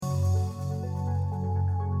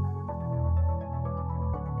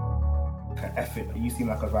Okay, F it. You seem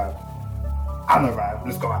like a vibe. I'm a vibe.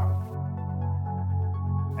 Let's go out.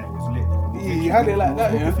 And it was lit. Yeah, you had it like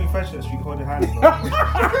that, yeah? Walking through Freshers Street, holding hands.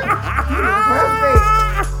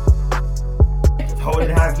 Holding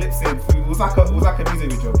hands, lip sync. It was like a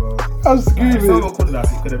music video, bro. I was screaming. If someone called it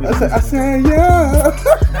that, it could have been. I said, yeah.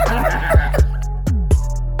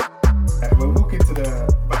 And we're walking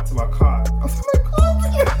back to my car. I was like,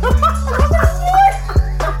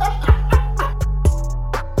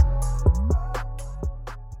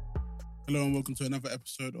 Hello and welcome to another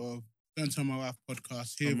episode of Don't Tell My Wife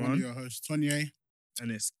podcast. Here with one of your hosts, Tonye. And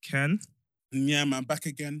it's Ken. And yeah, man, back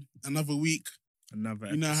again. Another week. Another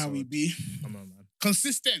episode. You know how we be. Come on, man.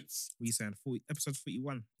 Consistent. We saying 40, episode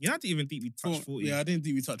 41. You know, I didn't even think we touched 40. Yeah, I didn't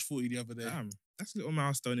think we touched 40 the other day. Damn, that's a little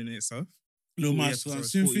milestone in itself. Little milestone.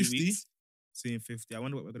 Soon 50. Weeks. Soon 50. I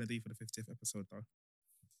wonder what we're going to do for the 50th episode, though.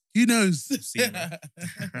 Who knows? We'll see, man.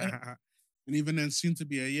 And even then, soon to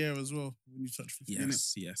be a year as well when you touch 50.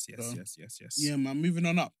 Yes. Yeah, man, moving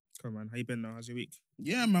on up. Come on, how you been now? How's your week?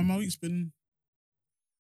 Yeah, man, my week's been...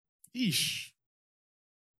 Eesh.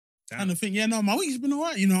 Damn. Kind of thing. Yeah, no, my week's been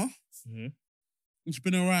alright, you know. Mm-hmm. It's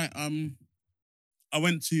been alright. I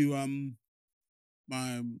went to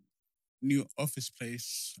my new office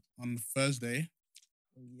place on Thursday.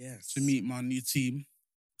 Oh, yes. To meet my new team.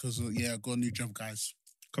 Because, I got a new job, guys.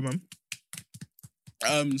 Come on.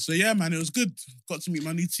 So yeah, man, it was good. Got to meet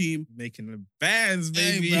my new team. Making the bands,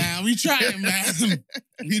 baby. Hey, man, we trying, man.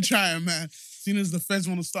 We trying, man. As soon as the feds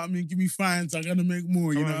want to start me and give me fines, I gotta make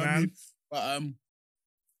more, you know what I mean?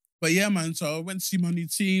 But yeah, man, so I went to see my new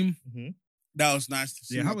team. Mm-hmm. That was nice to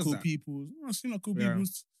see how was cool that? people. I seen cool people.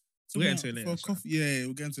 We'll get into it later. Coffee. Yeah,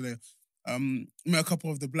 we'll get into it later. Met a couple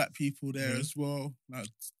of the black people there as well, like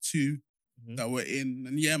two that were in.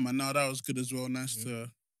 And yeah, man, no, that was good as well. Nice to...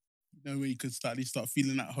 You know, where you could start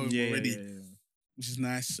feeling at home already, which is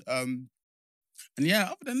nice. And yeah,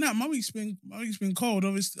 other than that, my week's been cold.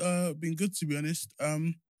 Obviously, been good to be honest.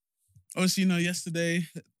 Obviously, you know, yesterday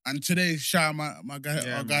and today, shout out my guy,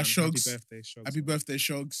 our guy Shogs. Happy birthday,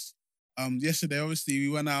 Shogs. Yesterday, obviously, we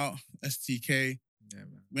went out STK. Yeah,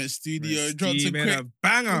 man. Went studio, dropped a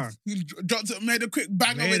banger. Made a quick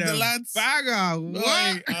banger with the lads. Banger,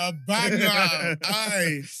 what? A banger.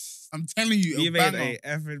 Aye. I'm telling you, you made a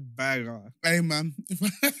effing banger. Hey, man.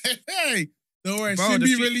 Hey, don't worry. Bro, soon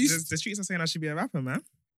be released. The streets are saying I should be a rapper, man.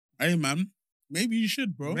 Hey, man. Maybe you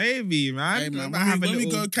should, bro. Maybe, man. Hey, man. When we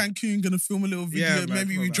go Cancun, gonna film a little video. Yeah, man,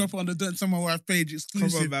 maybe we drop it on the Don't Tell My Wife page.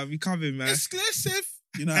 Exclusive. Come on, man. We coming, man. Exclusive.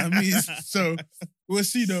 You know what I mean? So, we'll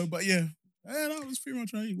see, though. But yeah. Yeah, that was pretty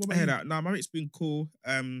much right. What about you? Nah, my week's been cool.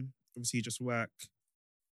 Obviously, just work.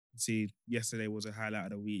 See, yesterday was a highlight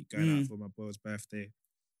of the week, going out for my boy's birthday.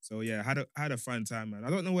 So yeah, I had a fun time, man. I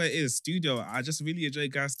don't know where it is. Studio. I just really enjoy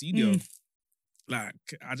guys' studio. Like,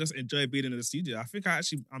 I just enjoy being in the studio. I think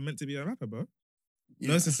I'm meant to be a rapper, bro. Yeah.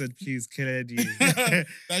 Nosa said, please, Kennedy.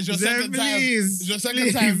 That's your second time. Please. It's your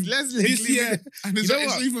second time. Let's this year. And it's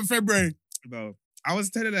even February. Bro, I was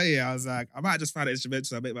telling her, I was like, I might just find an instrumental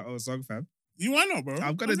so I make my own song, fam. Why not, bro?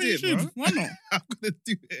 I'm gonna do it, bro. Why not? I'm gonna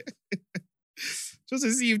do it. Just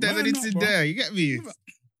to see if there's anything there. You get me?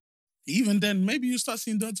 Even then, maybe you start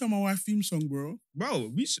seeing Don't Tell My Wife theme song, bro.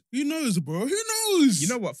 Bro, who knows, bro? Who knows? You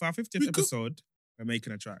know what? For our 50th episode, we're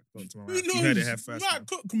making a track. Don't Tell My Wife. Who knows? You heard it here first. Right,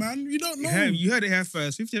 cook, man. You don't know. You heard it here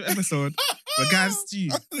first. 50th episode. We're guys stew.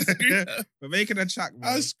 We're making a track,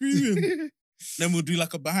 man. I'm screaming. Then we'll do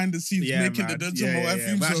like a behind the scenes making the Don't Tell My Wife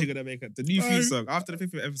theme song. We're actually going to make the new theme song. After the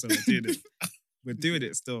 50th episode, we're doing it. We're doing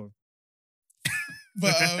it still.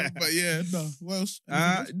 But yeah, no. What else?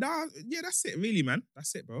 That's it, really, man.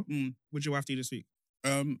 That's it, bro. What'd your wife do this week?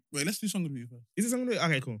 Wait, let's do song of the week first. Is it song of the week?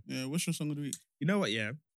 Okay, cool. Yeah, what's your song of the week? You know what?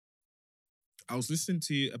 Yeah, I was listening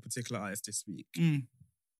to a particular artist this week.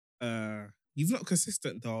 He's not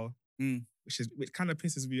consistent though, which kind of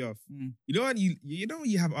pisses me off. You know when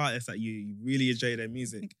you have artists that you really enjoy their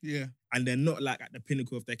music, yeah, and they're not like at the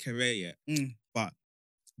pinnacle of their career yet, but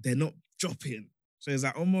they're not dropping. So it's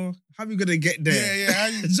like, Omo, how are you gonna get there? Yeah.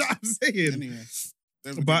 You know what I'm saying? Anyway,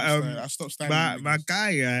 but I stopped standing. My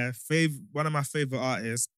guy, one of my favorite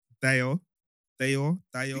artists, Dayo.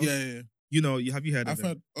 Yeah. You know, have you heard of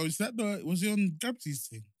him? Is that was he on Gabsy's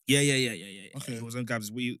thing? Yeah. Okay. It was on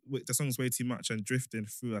Gabs. The song's Way Too Much and Drifting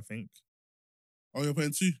Through, I think. Oh, you're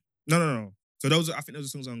playing two? No. So I think those are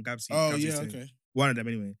songs on Gabsy. Oh, Gabsy's yeah, thing. okay. One of them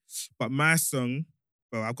anyway. But my song,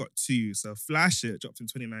 well, I've got two. So Flash It dropped in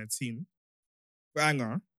 2019.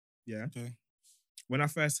 Banger. Yeah. Okay. When I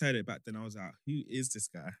first heard it back then, I was like, who is this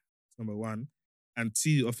guy? Number one. And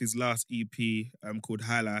two, off his last EP called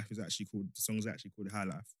High Life, the song's actually called High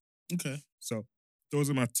Life. Okay. So those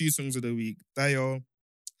are my two songs of the week. Dayo,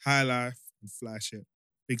 High Life, and fly shit.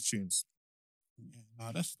 Big tunes. Yeah,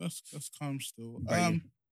 nah, that's calm still. But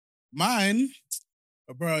Mine,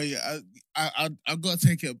 bro. Yeah, I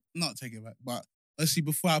gotta not take it back, but let's see.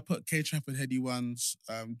 Before I put K-Trap and Heady One's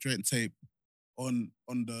Drink Tape on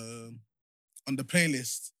the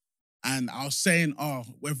playlist, and I was saying,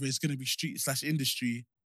 whether it's gonna be street X industry,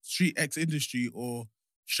 or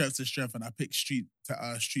strength to strength, and I picked street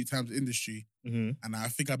times industry, Mm-hmm. and I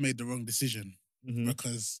think I made the wrong decision Mm-hmm.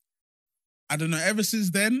 because I don't know. Ever since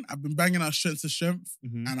then, I've been banging out strength to strength,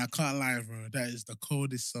 Mm-hmm. and I can't lie, bro. That is the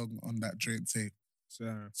coldest song on that Drink Tape.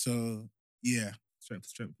 So yeah, strength to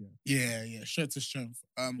strength, yeah, strength to strength.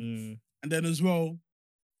 Mm. And then as well,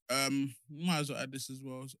 might as well add this as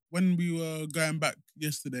well. When we were going back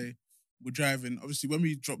yesterday, we're driving. Obviously, when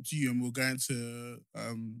we dropped you and we were going to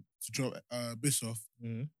drop Bissoff,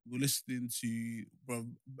 Mm. we were listening to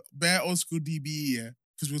bare old school DBE, yeah.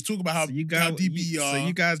 Because we'll talk about how, So you how guys, DBE are. So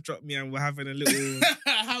you guys dropped me and we're having a little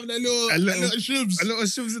having a little shivs. a little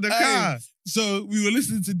shivs in the car. So we were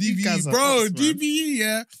listening to You guys DBE. are Bro, ops, man. DBE,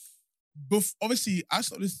 yeah. Obviously, I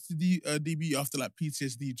started listening to DBE after like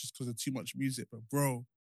PTSD just because of too much music. But bro,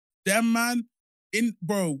 them man,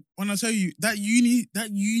 when I tell you that uni,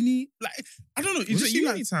 like, I don't know. Was it uni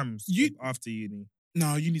like, times or after uni?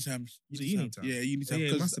 No, uni times. Was it uni times? Yeah, uni times.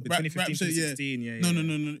 Yeah, it must have been 2015, 2016. Yeah. No.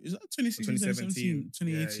 Is that 2016, 2017,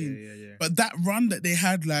 2018? Yeah. But that run that they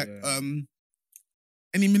had, like,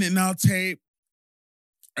 Any Minute Now tape,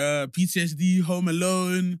 PTSD, Home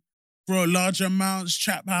Alone, bro, Large Amounts,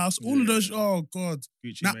 Trap House, all of those. Oh God,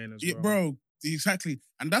 Gucci Mane as well, bro. Exactly,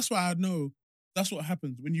 and that's why I know that's what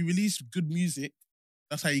happens when you release good music.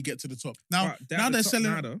 That's how you get to the top. Now they're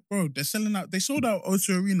selling, bro. They're selling out. They sold out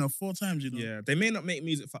O2 Arena 4 times. You know. Yeah, they may not make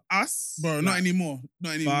music for us, bro. Like, not anymore.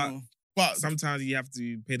 But sometimes you have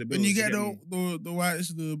to pay the bills. When you get the whites,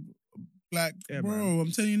 the black, bro. Man.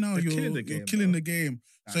 I'm telling you now, you're killing the game.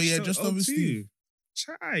 So yeah, just obviously.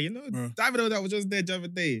 Try, Davido that was just there the other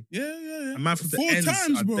day. Yeah. A man from the 4 ends,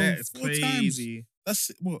 times, bro. It's crazy. Times.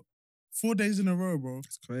 That's what 4 days in a row, bro.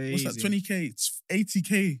 It's crazy. What's that? 20K? It's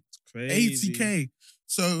 80K. It's crazy. 80K.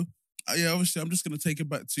 So yeah, obviously, I'm just gonna take it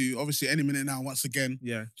back to obviously Any Minute Now once again.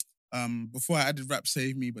 Yeah. Before I added Rap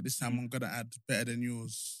Save Me, but this time I'm gonna add Better Than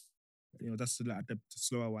Yours. That's like the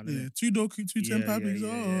slower one. Yeah, Isn't it? 2 Doku, 2 10 Pappies.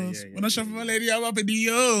 When I shop for my lady, I'm up in the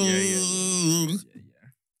Yeah.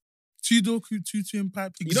 2 Doku, 2 10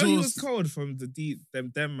 Pappies. You know he was cold from the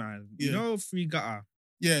them man. Yeah. You know Free Gutter.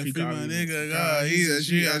 Yeah, Free my nigga. He's a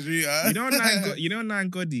she. You know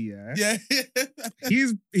Nine Gotti, yeah? Yeah.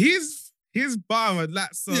 His bar on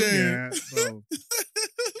that song, bro.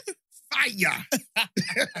 Fire!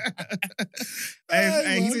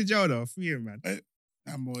 Hey, he's in jail though. Free him, man.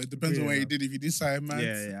 It depends on what he did. If he decide, man,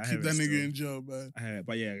 yeah, keep that nigga in jail, man.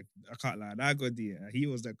 But yeah, I can't lie. Nine Gotti, he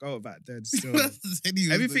was the goat back then. Still,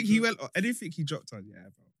 anything he dropped on,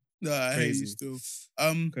 bro. Nah, I hate you still.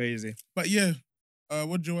 Crazy. But yeah.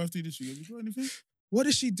 What did your wife do this week? Have you got anything? What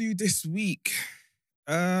did she do this week?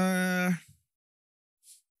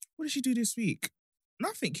 What did she do this week?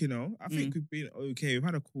 Nothing, I think we've been okay. We've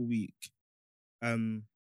had a cool week.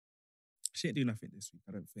 She didn't do nothing this week,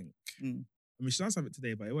 I don't think. I mean, she done something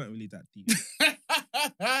today, but it weren't really that deep.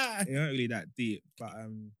 It weren't really that deep. But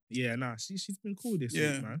she's been cool this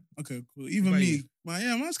week, man. Okay, cool. Even me.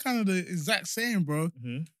 Mine's kind of the exact same, bro.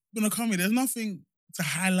 Mm-hmm. Gonna come in. There's nothing to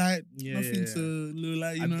highlight, nothing to look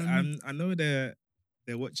like, you know what I mean? I know they're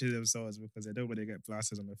watching themselves because they don't want to get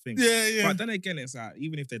blasted on the thing. Yeah. But then again, it's like,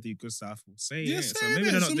 even if they do good stuff, we'll say it. So maybe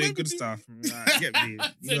they're not doing good stuff. Like, get me?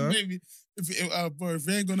 Maybe. If you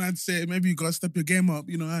ain't gonna have to say it, maybe you gotta step your game up,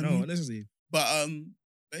 you know what I mean? No, honestly. But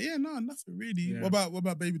yeah, no, nothing really. Yeah. What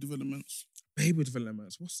about baby developments? Baby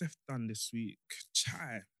developments. What's Seth done this week?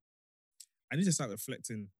 Chai. I need to start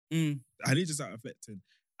reflecting.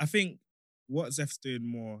 I think what Zeph's doing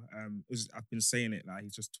more is, I've been saying it, like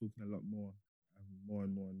he's just talking a lot more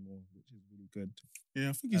and more, which is really good. Yeah,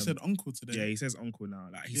 I think he said uncle today. Yeah, he says uncle now.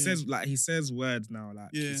 He says words now.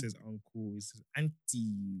 He says uncle. He says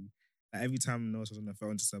auntie. Like every time Noah's on the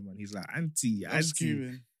phone to someone, he's like auntie.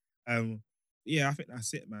 Yeah, I think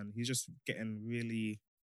that's it, man. He's just getting really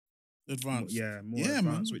advanced. More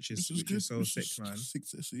advanced, which is so sick, man. Sick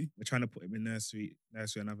to see. We're trying to put him in nursery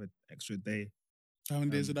another extra day. How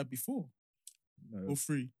many days would that be for? No. Or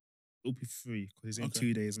 3? It'll be 3 because he's in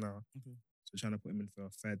 2 days now. Okay. So we're trying to put him in for a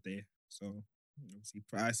 3rd day. So obviously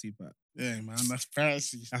pricey, but yeah, man, that's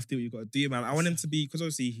pricey. Have to do what you got to do, man. I want him to be, because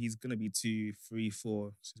obviously he's gonna be 2, 3,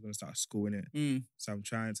 4. So he's gonna start school in it. So I'm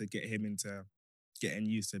trying to get him into getting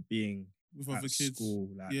used to being with other kids, school,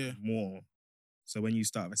 more. So when you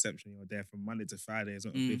start reception, you're there from Monday to Friday. It's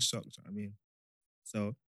not a big shock. Do you know what I mean?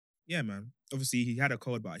 So yeah, man. Obviously, he had a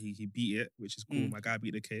cold, but he beat it, which is cool. My guy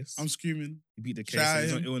beat the case. I'm screaming. He beat the case. So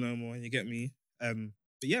he's not ill no more. You get me? But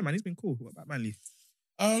yeah, man, he's been cool. What about Manly?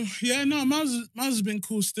 Yeah, no, Miles has been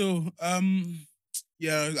cool still.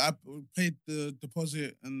 Yeah, I paid the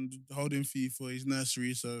deposit and the holding fee for his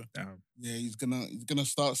nursery, so yeah, he's gonna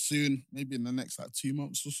start soon, maybe in the next like 2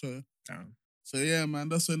 months or so. So yeah, man,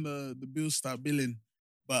 that's when the bills start billing.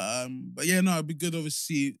 But yeah, no, it'd be good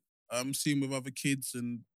obviously see him with other kids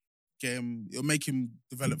and get him. It'll make him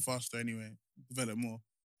develop faster anyway, develop more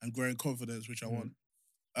and grow in confidence, which I want.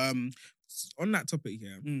 On that topic,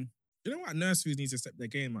 you know what? Nurseries need to step their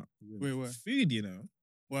game up. Wait, what? Food, you know.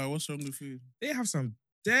 Why? What's wrong with food? They have some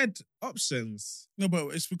dead options. No, but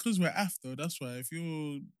it's because we're after. That's why. If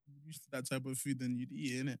you're used to that type of food, then you'd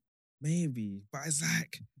eat it, innit? Maybe, but it's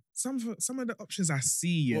like some of the options I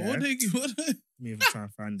see. Yeah, what they me trying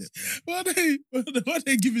to find it. What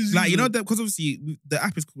they giving you? Like, you know, because obviously the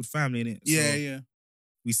app is called Family, innit? Yeah, so yeah.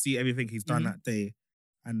 We see everything he's done that day,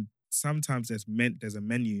 and sometimes there's a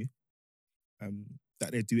menu,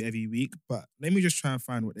 that they do every week. But let me just try and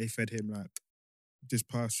find what they fed him like this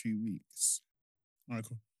past few weeks. All right,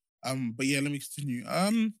 cool. But yeah, let me continue.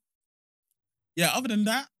 Yeah, other than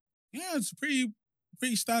that, yeah, it's pretty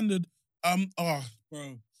standard. Bro.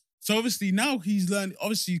 So obviously now he's learned.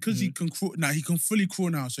 Obviously because he can crawl now, he can fully crawl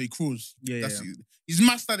now. So he crawls. Yeah, He's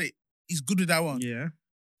mastered it. He's good at that one. Yeah,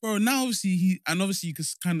 bro. Now obviously you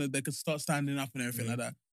could they could start standing up and everything like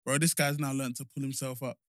that. Bro, this guy's now learned to pull himself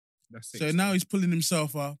up. That's it. So now he's pulling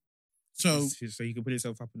himself up. So he can put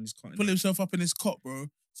himself up in his cot. Pull himself up in his cot, bro.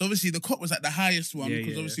 So obviously the cot was at the highest one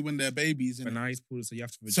because obviously when they're babies. But now he's pulled, so you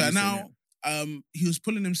have to reduce so now he was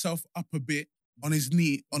pulling himself up a bit on his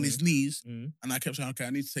knees, and I kept saying, okay, I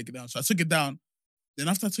need to take it down. So I took it down. Then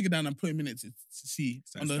after I took it down, I put him in it to see.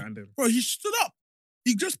 Bro, he stood up.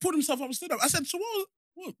 He just pulled himself up and stood up. I said, so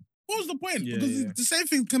what was the point? Because the same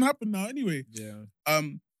thing can happen now anyway. Yeah.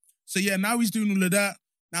 So yeah, now he's doing all of that.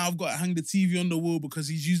 Now I've got to hang the TV on the wall because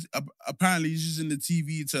apparently he's using the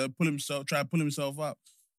TV to try to pull himself up.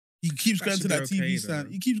 He keeps going to that TV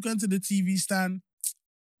stand. He keeps going to the TV stand.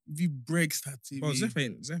 If he breaks that TV. Bro, Zeph's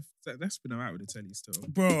been alright with the telly still.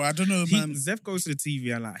 Bro, I don't know, man. Zeph goes to the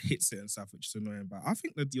TV and like hits it and stuff, which is annoying. But I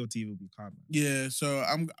think that your TV will be calm. Man. Yeah, so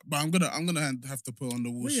I'm gonna have to put it on the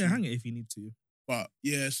wall. Well, yeah, hang it if you need to. But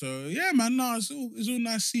yeah, so yeah, man. No, it's all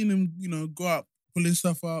nice seeing him. You know, go up, pulling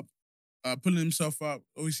himself up.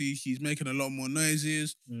 Obviously, he's making a lot more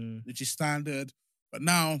noises, which is standard. But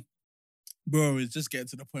now, bro, it's just getting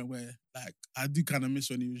to the point where, like, I do kind of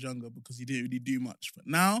miss when he was younger because he didn't really do much. But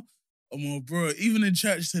now, bro, even in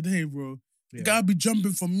church today, bro, the guy be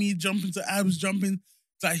jumping from me, jumping to Abs, jumping.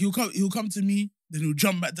 It's like he'll come to me, then he'll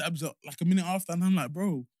jump back to Abs like a minute after, and I'm like,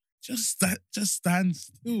 bro, just stand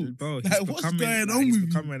still. Bro, like, what's going on with you? He's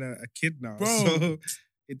becoming a kid now, bro. So,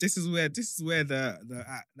 this is where the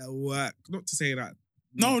work. Not to say that.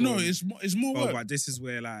 No, it's more work. But this is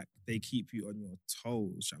where like they keep you on your toes. You know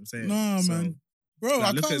what I'm saying, nah, man, bro. Like,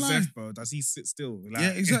 I look can't at lie. Zeph, bro. Does he sit still? Like,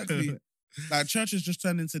 yeah, exactly. Like church has just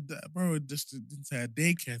turned into a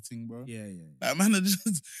daycare thing, bro. Yeah. Like man,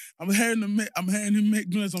 I'm hearing him make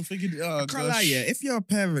noise. I'm thinking, I can't lie, yeah. If you're a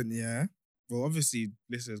parent, yeah. Well, obviously,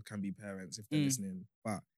 listeners can be parents if they're listening,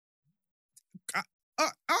 but.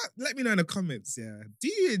 Let me know in the comments, yeah. Do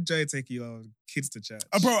you enjoy taking your kids to church?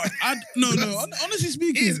 Bro, no. Honestly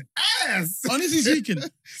speaking, honestly speaking,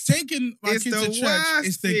 taking my kids to church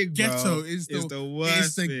is the ghetto. It's the worst.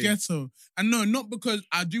 It's the ghetto. And no, not because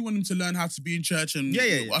I do want them to learn how to be in church and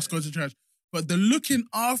us go to church, but the looking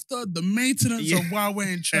after, the maintenance of while we're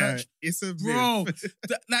in church, it's a bro.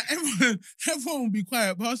 Like everyone will be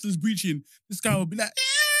quiet. Pastor's preaching. This guy will be like,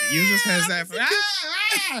 you just heard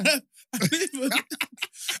that.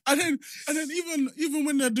 And then even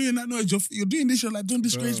when they're doing that noise, you're doing this, you're like, don't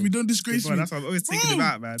disgrace me, don't disgrace me. That's what I'm always thinking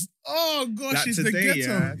about, man. Oh gosh, like it's today, the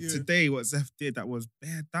ghetto. Yeah. Today, what Zeph did that was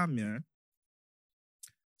bare damn, yeah.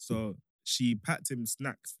 So she packed him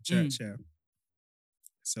snacks for church, yeah.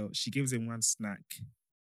 So she gives him one snack,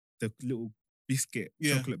 the little biscuit,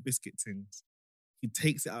 chocolate biscuit things. He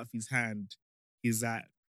takes it out of his hand. He's like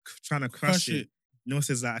trying to crush it. Noah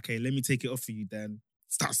says like, okay, let me take it off for you then.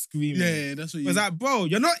 Start screaming. Yeah, that's what you. I was like, bro,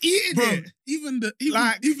 you're not eating it. Even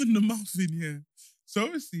the mouth in here. So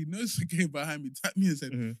obviously, Noah came behind me, tapped me and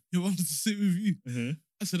said, he wants to sit with you.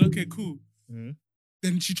 I said, okay, cool.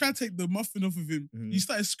 Then she tried to take the muffin off of him. He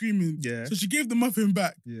started screaming. Yeah. So she gave the muffin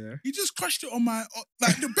back. Yeah. He just crushed it on my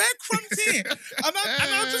like the bare crumbs here. And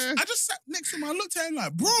I just sat next to him. I looked at him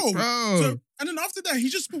like, bro. So, and then after that, he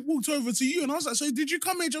just walked over to you, and I was like, so did you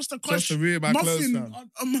come here just to crush muffin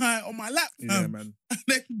on my lap? Yeah, man. And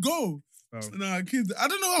then go. Bro. Nah, kids. I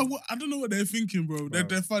don't know what they're thinking, bro.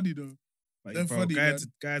 They're funny though. Like, They're bro, funny, go man.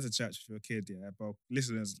 to church with your kid, yeah, bro.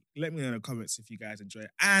 Listeners, let me know in the comments if you guys enjoy it.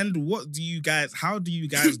 And how do you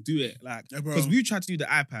guys do it? Like, Yeah, bro. because we tried to do the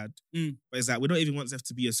iPad, Mm. but it's like, we don't even want Zeph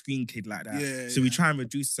to be a screen kid like that. Yeah, so we try and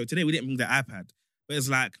reduce. So today we didn't bring the iPad, but it's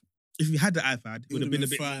like, if we had the iPad, it would have been a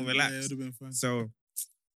bit fun. more relaxed. Yeah, it would have been fun. So,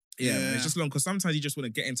 yeah, man, it's just long because sometimes you just want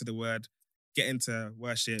to get into the word, get into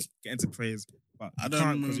worship, get into praise, but I you don't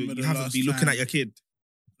can't because remember you the have to last be looking time. at your kid.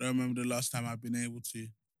 I don't remember the last time I've been able to.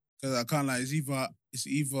 Because I can't lie, it's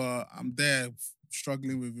either I'm there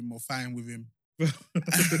struggling with him or fighting with him.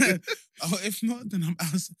 If not, then I'm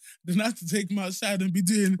outside. Then I have to take him outside and be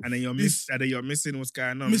doing. And then you're missing what's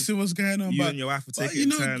going on. Missing what's going on. You and your wife will take it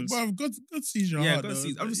in turns. Bro, God sees your heart. God though.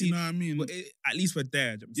 sees. Obviously, you know what I mean. At least we're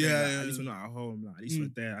there. You know what I'm saying? Like, Yeah. At least we're not at home. Like, at least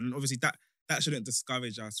we're there. And obviously that shouldn't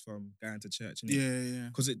discourage us from going to church. Innit? Yeah.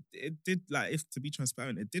 Because it did, like, if to be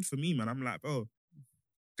transparent, it did for me, man. I'm like, bro,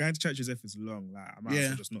 going to church as if it's long. Like, I might as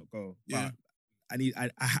well just not go. Yeah. But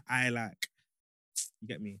I like, you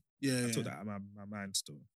get me? Yeah. I took that out of my mind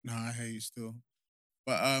still. No, I hate you still.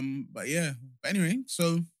 But yeah. But anyway,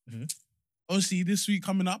 so obviously this week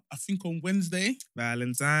coming up, I think on Wednesday.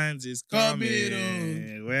 Valentines is Coming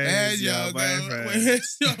coming. Where's your boyfriend?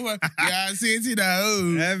 Where's your boyfriend? Yeah, I see it in that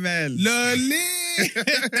home. Amen. Lolly.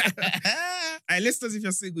 Hey, listeners, if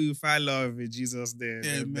you're single, you find love in Jesus' name.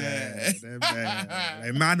 Amen. Amen.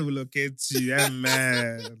 A man will locate you.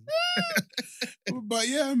 Amen. But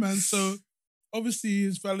yeah, man. So obviously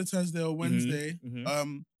it's Valentine's Day on Wednesday. You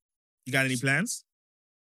got any plans?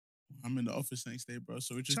 I'm in the office next day, bro.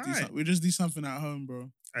 So we just do something at home, bro.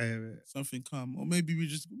 Something calm, or maybe we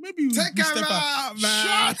take him step out, man.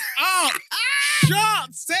 Shut up!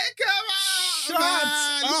 Take him out, Shut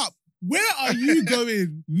up! Where are you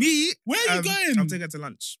going? Me? Where are you going? I'm taking her to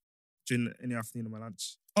lunch in the afternoon of my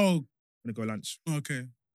lunch. Oh, I'm gonna go lunch. Okay.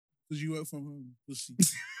 Because you work from home. Pussy.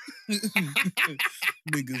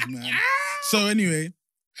 Niggas, man. So anyway,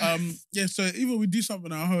 yeah, so either we do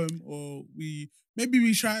something at home or we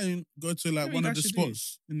try and go to like one of the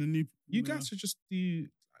spots in the new. You guys should just do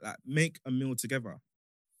like make a meal together.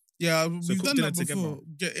 Yeah, So we've done that before.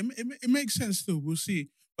 Yeah, it makes sense still. We'll see.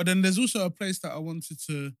 But then there's also a place that I wanted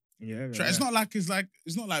to try. It's not like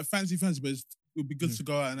fancy, but it would be good to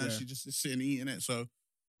go out and actually just sit and eat in it. So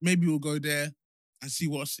maybe we'll go there and see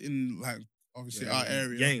what's in like obviously our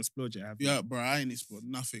area. You ain't explored yet, have you? Yeah, bro, I ain't explored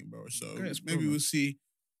nothing, bro. So explore, maybe we'll see.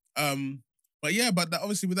 But yeah,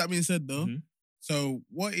 obviously with that being said though, so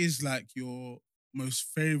what is like your most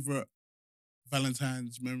favorite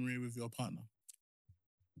Valentine's memory with your partner?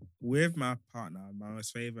 With my partner, my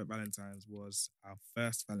most favorite Valentine's was our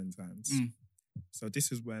first Valentine's. So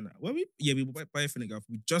this is when we were boyfriend and girlfriend.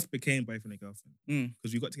 We just became boyfriend and girlfriend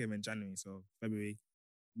because we got together in January. So February,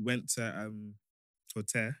 we went to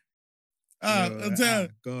hotel. Hotel.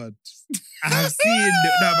 God, I have seen.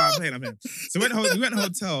 No, but I'm playing. So we went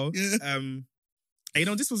hotel. Yeah. And,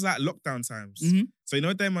 this was like lockdown times. So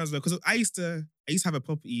them ones where because I used to have a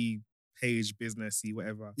property page, businessy,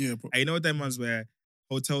 whatever. Yeah. And them ones where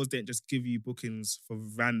hotels didn't just give you bookings for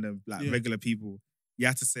random regular people. You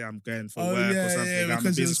had to say I'm going for work or something. Yeah, I'm a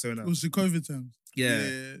business owner. It was the COVID times.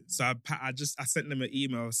 Yeah. So I sent them an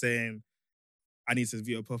email saying I need to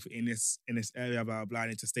view a property in this area, blah, blah, I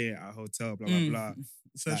need to stay at a hotel, blah, blah, blah.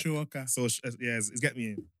 Social worker. So, it's get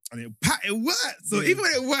me. And it worked. So even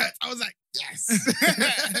when it worked, I was like, yes.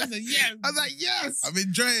 I was like, yes. I'm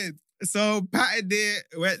enjoying. So patted it,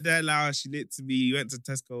 went there, Laura, she lit to me, went to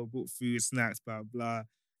Tesco, bought food, snacks, blah, blah.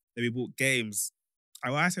 Then we bought games.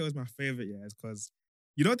 And why I say it was my favourite, is because,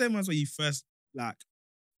 them ones where you first, like,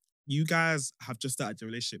 you guys have just started your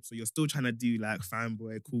relationship, so you're still trying to do like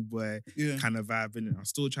fanboy, cool boy kind of vibe, and I'm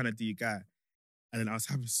still trying to do guy. And then I was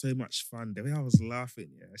having so much fun. The way I was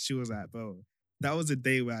laughing, she was like, bro, that was a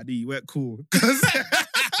day where I knew you weren't cool. Because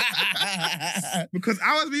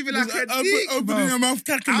I was moving like a dick, opening your mouth,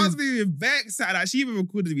 cackling. I was moving very excited. Like, she even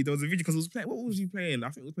recorded me. There was a video because it was playing. What was you playing? I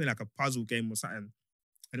think it was playing like a puzzle game or something.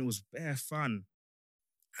 And it was bare fun.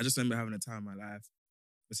 I just remember having a time in my life.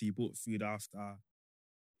 So you bought food after.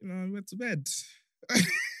 We went to bed.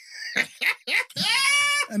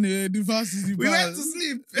 And the fastest you we went to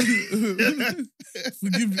sleep.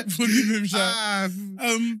 forgive him, Sha.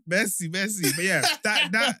 Messy. But yeah,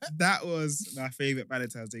 that was my favourite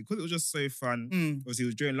Valentine's Day because it was just so fun. Obviously, it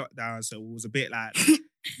was during lockdown, so it was a bit like,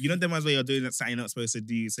 them ones where you're doing something you're not supposed to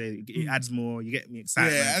do, so it adds more, you get me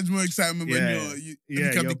excitement. Yeah, it adds more excitement when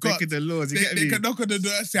you're breaking the laws, you get me? They can knock on the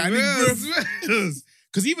door and say, I need growth.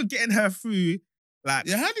 Because even getting her through, like...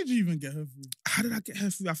 Yeah, how did you even get her through? How did I get her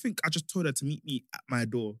through? I think I just told her to meet me at my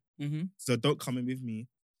door. So don't come in with me.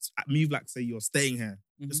 move like say you're staying here.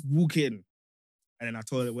 Just walk in. And then I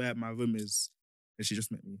told her where my room is. And she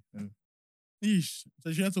just met me. And Yeesh.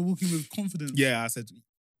 So she had to walk in with confidence. yeah, I said,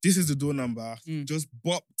 this is the door number. Just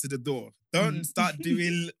bop to the door. Don't start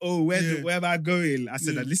doing, where am I going? I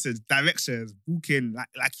said, listen, directions, walk in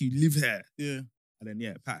like you live here. Yeah. And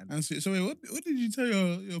then, pattern. And so wait, what did you tell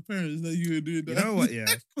your parents that you were doing that? You know what, yeah?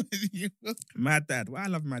 My dad, why I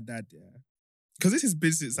love my dad, yeah? Because this has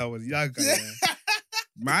been since I was younger, yeah?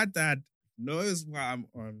 My dad knows what I'm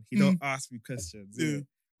on. He don't ask me questions. Yeah.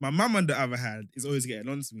 My mum, on the other hand, is always getting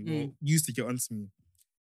on to me. Well, used to get on to me.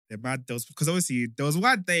 They're mad. Because obviously, there was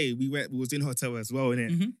one day we was in hotel as well,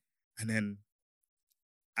 innit? And then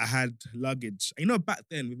I had luggage. You know, back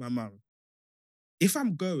then with my mum, if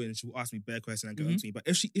I'm going, she'll ask me bare questions and get on to me. But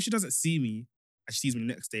if she doesn't see me and she sees me the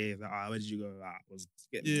next day, like, where did you go? I was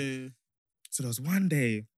getting me. So there was one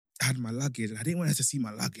day I had my luggage and I didn't want her to see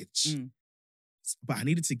my luggage. But I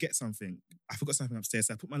needed to get something. I forgot something upstairs.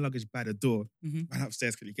 So I put my luggage by the door, ran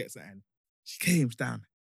upstairs, quickly get something. She came down.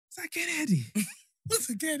 It's like, get Eddie. What's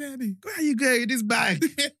a get Eddie? Where are you going in this bag?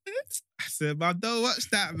 I said, Mum, don't watch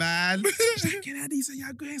that, man. She's like, get Eddie. So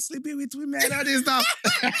you're going sleeping with women and all this stuff.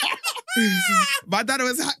 My dad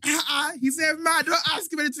was like, he said, man, don't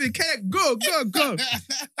ask him anything. Okay, go.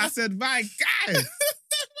 I said, my guy.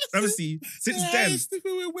 Obviously, since then,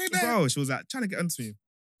 bro, she was like, trying to get onto me.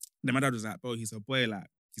 Then my dad was like, bro, he's a boy, like,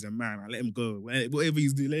 he's a man. I let him go. Whatever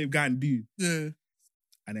he's doing, let him go and do. Yeah.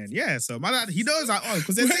 And then, so my dad, he knows, like,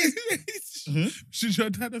 because should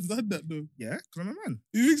your dad have done that, though? Yeah, because I'm a man.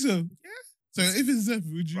 You think so? Yeah. So if it's Zeph,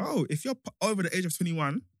 would you? Bro, if you're over the age of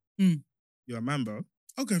 21, you're a man, bro.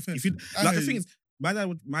 Okay, fair. If you, like, the thing is, my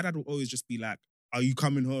dad would always just be like, are you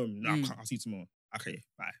coming home? No, I can't. I'll see you tomorrow. Okay,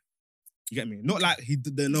 bye. You get me? Not like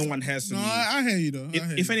no one hears from me. I hear you though.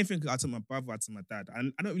 If anything, I tell my brother, I tell my dad.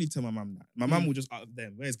 And I don't really tell my mum that. My mum will just ask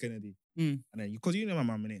them, where's Kennedy? And then, because you know my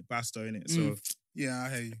mum, innit? Pastor, innit? So, yeah, I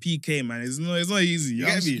hear you. PK, man, it's not easy. You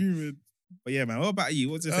get me? Screaming. But yeah, man, what about you?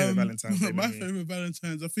 What's your favourite Valentine's Day? My favourite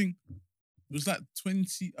Valentine's, I think, it was like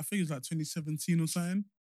 2017 or something.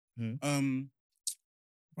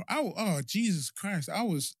 Bro, Jesus Christ. I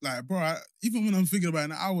was like, bro, even when I'm thinking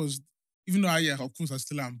about it, even though of course I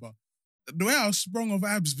still am, but the way I was sprung off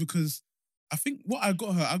abs, because I think what I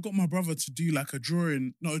got my brother to do like a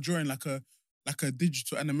drawing, not a drawing, like a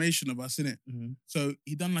digital animation of us, innit? So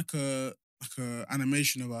he done like a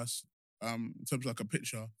animation of us, in terms of like a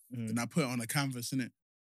picture, and I put it on a canvas, innit?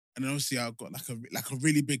 And then obviously I got like a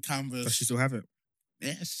really big canvas. Does she still have it?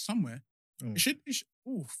 Yeah, it's somewhere. Oh. It should.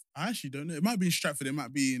 I actually don't know. It might be in Stratford. It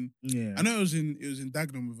might be in. Yeah. I know it was in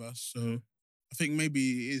Dagenham with us. So I think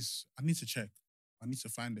maybe it is. I need to check. I need to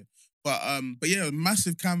find it. But yeah,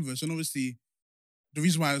 massive canvas, and obviously the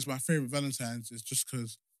reason why it was my favorite Valentine's is just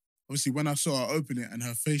because obviously when I saw her open it and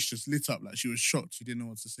her face just lit up, like she was shocked. She didn't know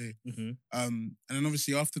what to say. And then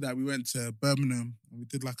obviously after that we went to Birmingham and we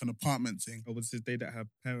did like an apartment thing. Oh, was this the day that her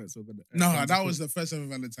parents were gonna? No, that was the first ever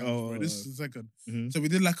Valentine's. Oh, this is the second. So we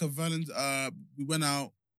did like a we went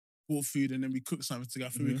out, bought food, and then we cooked something together.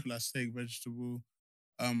 I think we cooked like steak, vegetables,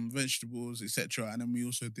 etc. And then we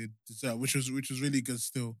also did dessert, which was really good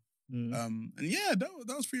still. And yeah, that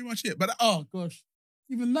was pretty much it. But oh gosh,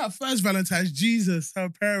 even that first Valentine's, Jesus, her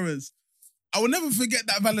parents. I will never forget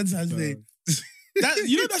that Valentine's Day.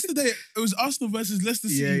 That's the day it was Arsenal versus Leicester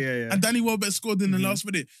City. Yeah. And Danny Welbeck scored in the last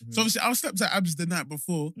minute. So obviously I slept at Abs the night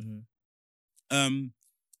before. And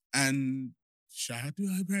do her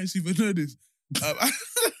parents even know this?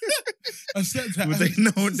 I slept at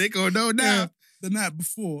Abs. They go know now. Yeah, the night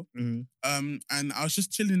before. And I was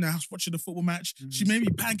just chilling in the house watching the football match. She made me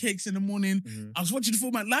pancakes in the morning. I was watching the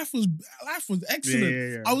football match. Life was excellent.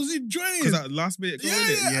 Yeah. I was enjoying it. Because that last minute goal,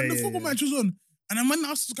 and the football match was on. And then when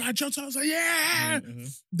Arsenal got jumped, I was like, yeah.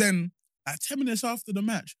 Then, like 10 minutes after the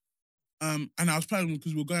match, and I was planning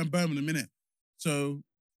because we were going Birmingham in a minute. So,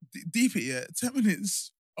 deep it, yeah. 10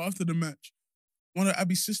 minutes after the match, one of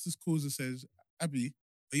Abby's sisters calls and says, Abby,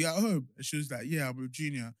 are you at home? And she was like, yeah, I'm with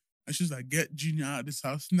Junior. And she was like, get Junior out of this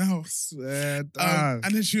house now. Swear and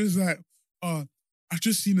then she was like, oh, I've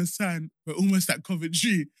just seen a sign. We're almost at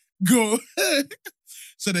Coventry. Go.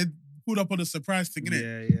 So they pulled up on a surprise thing,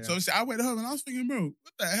 innit? Yeah. So obviously I went home and I was thinking, bro,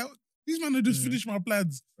 what the hell? These men have just finished my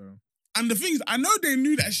plans. Bro. And the thing is, I know they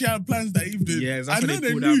knew that she had plans that evening. Yeah, I know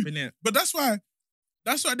they knew. Up, innit? But that's why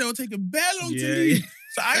they were taking bare long to leave. Yeah.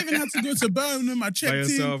 So I even had to go to Birmingham. I checked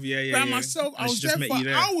in by myself. I was there for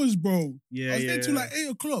hours, bro. I was there till like 8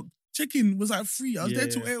 o'clock. Check-in was like 3. I was there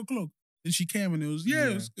till 8 o'clock. Then she came and it was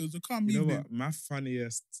a calm evening. You know what? My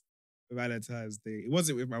funniest Valentine's Day, it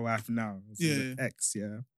wasn't with my wife now. It was with an ex,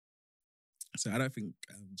 yeah. So I don't think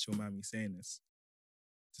she'll mind me saying this.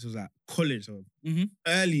 This was like college or Mhm.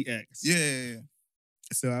 early X. Yeah.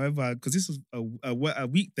 So I remember, because this was a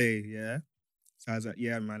weekday, yeah. So I was like,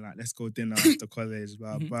 yeah, man, like, let's go dinner after college,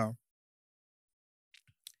 blah, Mhm. blah.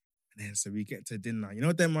 And then so we get to dinner. You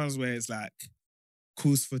know them ones where it's like,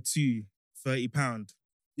 course for two, £30.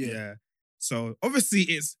 Yeah. So obviously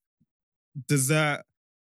it's dessert,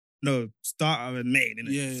 starter and main,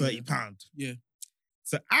 innit? Yeah, £30. Yeah.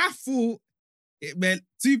 So I thought it meant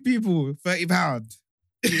two people, £30.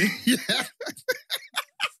 Yeah.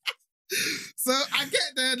 So I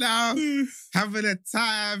get there now, having a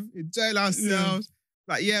time, enjoying ourselves.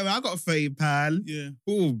 Like, yeah, man, I got £30. Yeah.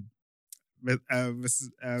 Boom.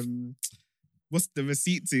 What's the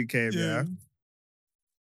receipt to came, yeah?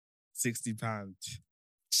 £60.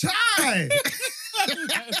 Chai!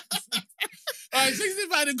 Alright,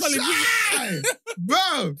 £60 in college. Chai!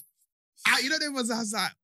 Bro! You know, I was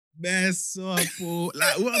like, mess up, bro.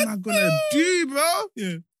 Like, what am I gonna do, bro?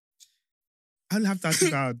 Yeah. I'll have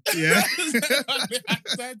 £30. Yeah.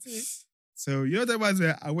 That's it. So, you know the ones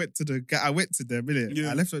where I went to them, innit?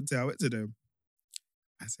 Yeah. I left until I went to them.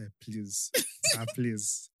 I said, please.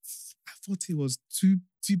 Please. I thought it was two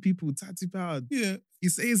people, £30. Yeah. He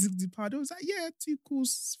says £60. I was like, yeah, two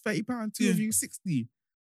calls, £30, two of you, 60.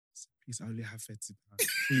 I said, please, I only have £30.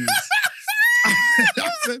 Please. I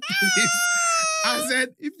said, please. I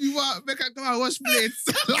said, if you want, make I come and wash plates.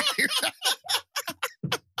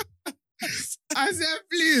 I said,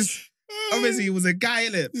 please. Obviously, he was a guy,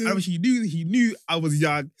 innit? Yeah. Obviously, he knew I was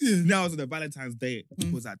young. Yeah. Now I was on a Valentine's Day. He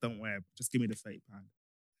was like, don't worry, just give me the £30. I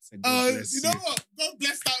said, God bless You know what? God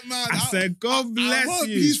bless that man. I said, God bless I hope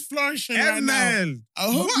you. he's flourishing right now. Amen. I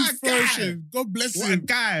hope What he's a guy. flourishing. God bless What a him.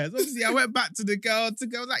 guy. So obviously, I went back to the girl. I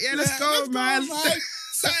was like, yeah, let's go, man.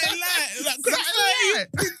 Something light. Like, quick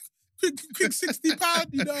Something 30, quick £60,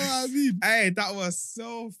 you know what I mean? Hey, that was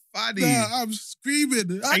so funny. Nah, I'm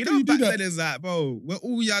screaming. How And you can know, you do back that? then it's like, bro, we're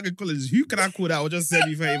all young in college. Who can I call that will just send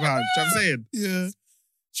me £30? You know what I'm saying? Yeah.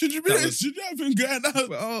 Should you have been going out?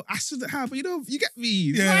 But, I shouldn't have, but you get me.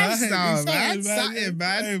 Yeah, Lifestyle, man. man. Something,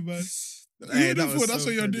 man. Hey, man. Hey, That's what so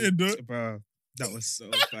you're funny. doing, though. Bro, that was so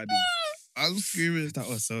funny. I'm screaming. That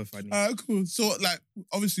was so funny. Alright, cool. So, like,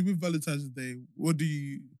 obviously, with Valentine's Day, what do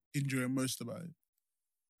you enjoy most about it?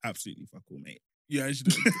 Absolutely fuck all, mate. Yeah,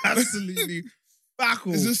 actually, Absolutely fuck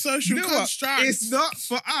all. it's a social You know what? construct. It's not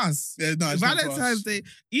for us. Yeah, no, it's not for Valentine's us. Day,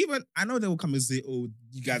 even, I know they will come and say, oh,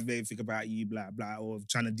 you guys may think about you, blah, blah, or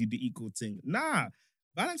trying to do the equal thing. Nah.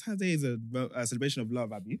 Valentine's Day is a celebration of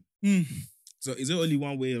love, Abby. So is it only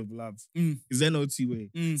one way of love? Is there no two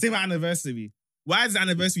way? Same anniversary. Why is the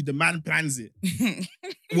anniversary the man plans it?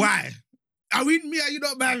 Why? Are we, me and you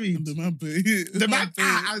not married? The man pay. The man,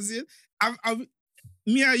 as in,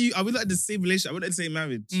 me and you, are we not in the same relationship? Are we not in the same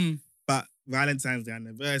marriage? But Valentine's Day,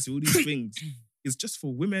 anniversary, all these things, it's just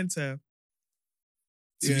for women to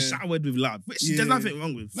be showered with love, which there's nothing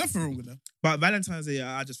wrong with. Nothing wrong with that. But Valentine's Day,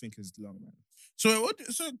 I just think is long, man. So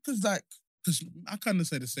because I kind of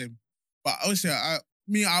say the same, but obviously I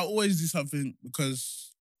always do something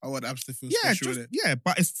because I want Abs to feel special with it.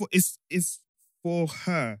 But it's for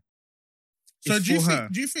her. So It's do for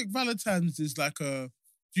you think Valentine's is like a?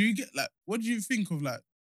 Do you get like what do you think of like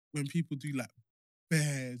when people do like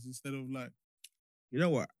bears instead of like? You know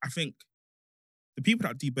what? I think the people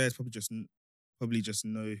that do bears probably just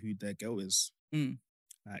know who their girl is.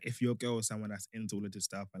 Like if your girl is someone that's into all of this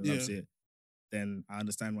stuff and loves it, then I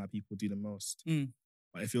understand why people do the most.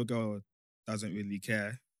 But if your girl doesn't really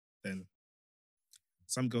care, then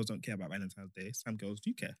some girls don't care about Valentine's Day. Some girls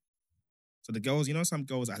do care. So the girls, you know, some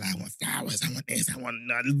girls are like, I want flowers, I want this, I want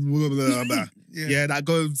blah, blah, blah, blah. Yeah, that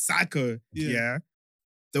go psycho. Yeah.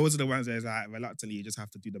 Those are the ones that is like, reluctantly, you just have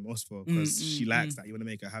to do the most for because she likes that. You want to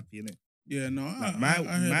make her happy, innit? Yeah, no. Like,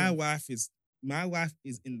 my wife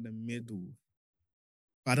is in the middle.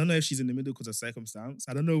 But I don't know if she's in the middle because of circumstance.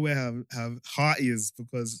 I don't know where her heart is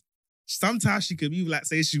because sometimes she can be like,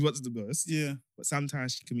 say she wants the most. Yeah. But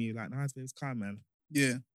sometimes she can be like, nah, it's calm, man.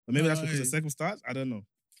 Yeah. But maybe that's because of circumstance. I don't know.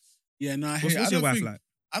 Yeah, no, What's your wife like?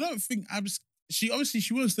 I don't think she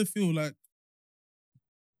wants to feel like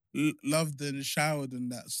loved and showered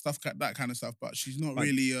and that kind of stuff, but she's not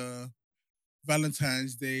really a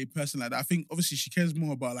Valentine's Day person like that. I think obviously she cares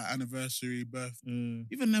more about like anniversary, birthday,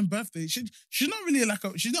 even then birthday. She's not really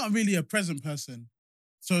she's not really a present person.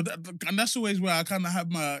 So that's always where I kind of have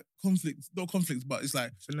my not conflicts, but it's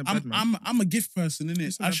like I'm a gift person,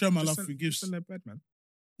 innit? I show my love through gifts. Send her bread, man.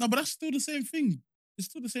 No, but that's still the same thing. It's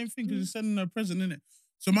still the same thing because you're sending her a present, innit?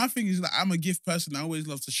 So my thing is that I'm a gift person. I always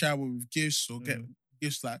love to shower with gifts or get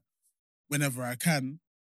gifts like whenever I can.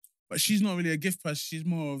 But she's not really a gift person. She's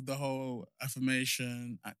more of the whole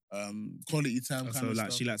affirmation, quality time kind So of like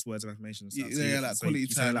stuff. she likes words of affirmation and stuff. Yeah, like quality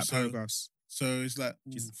time. Like paragraphs. So it's like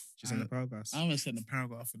She's in the paragraphs. I haven't sent a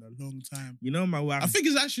paragraph in a long time. You know my wife. I think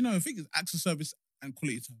it's acts of service and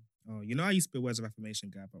quality time. Oh, you know I used to be a words of affirmation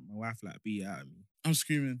guy, but my wife like beat it out of me. I'm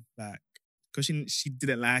screaming. Like, because she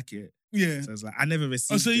didn't like it. Yeah. So it's like I never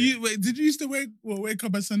received. Oh, so it. did you used to wake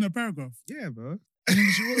up and send her a paragraph? Yeah, bro.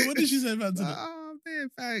 What did she say about that? Oh man,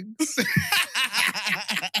 thanks.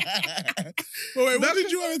 But wait, what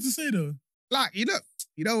did you want her to say though? Like, you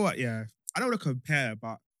know what? Yeah, I don't want to compare,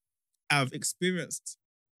 but I've experienced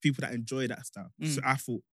people that enjoy that stuff. So I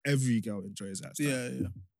thought every girl enjoys that stuff. Yeah.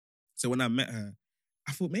 So when I met her,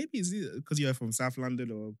 I thought maybe it's because you're from South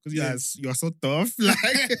London or because you're so tough. Like,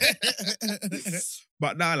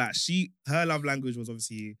 but now, like, her love language was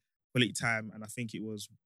obviously quality time, and I think it was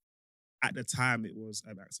at the time it was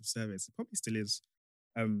acts of service. It probably still is.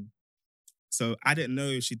 So I didn't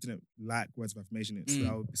know she didn't like words of affirmation. So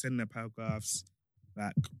I would be sending her paragraphs,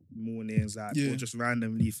 like mornings, like or just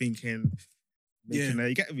randomly making her,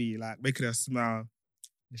 you get me, like making her smile.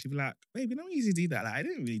 And she'd be like, babe, you don't usually do that. Like, I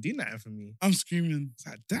didn't really do nothing for me. I'm screaming. It's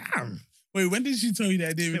like, damn. Wait, when did she tell you that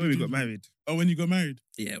I didn't? When we got married. Oh, when you got married?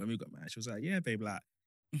 Yeah, when we got married. She was like, yeah, babe, like,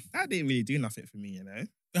 that didn't really do nothing for me, you know?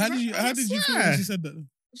 How did you feel when she said that?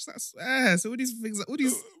 I just like, swear. So all these things, all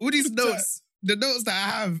these notes, the notes that I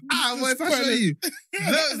have, what if I show you?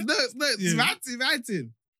 Notes,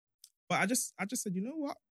 writing. But I just said, you know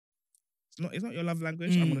what? It's not your love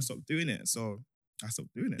language. I'm gonna stop doing it. So I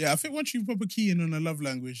stopped doing it. Yeah, I think once you proper key in on a love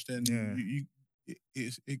language, then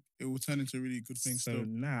it will turn into a really good thing. So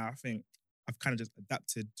now I think I've kind of just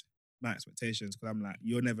adapted my expectations because I'm like,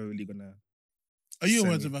 you're never really gonna. Are you a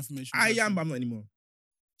words of affirmation? I am, but I'm not anymore.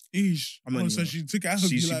 Eesh. I'm not anymore. So she took it out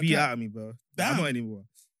of you. She like beat that. out of me, bro. Damn. I'm not anymore.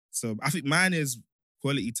 So I think mine is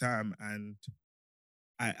quality time, and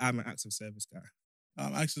I'm an acts of service guy.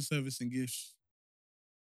 Acts of service and gifts.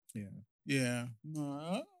 Yeah. Yeah.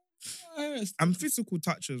 No. I'm physical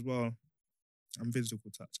touch as well. I'm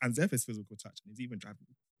physical touch. And Zeph is physical touch. And he's even driving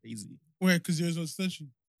me crazy. Where? Because yours was touchy?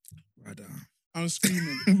 Brother. I'm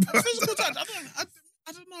screaming. Physical touch?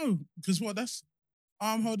 I don't know. Because what? That's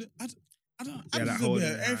arm holding. I don't. Yeah, that just a holding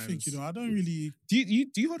bit of everything, hands. you know. I don't really. Do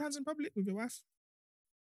you hold hands in public with your wife?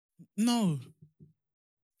 No.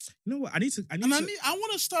 You know what? I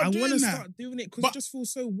want to start doing that. Start doing it because it just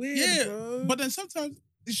feels so weird, bro. But then sometimes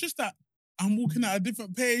it's just that I'm walking at a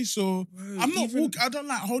different pace, or I'm not walking. I don't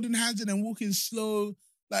like holding hands and then walking slow.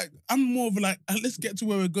 Like, I'm more of like, let's get to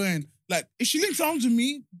where we're going. Like, if she links arms with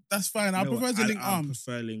me, that's fine. I prefer to link arms.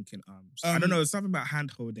 I prefer linking arms. I don't know, there's something about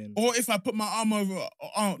hand holding. Or if I put my arm over,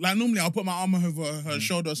 like normally I'll put my arm over her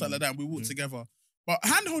shoulder or something like that and we walk together. But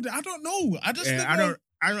hand holding, I don't know. I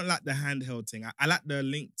don't like the handheld thing. I like the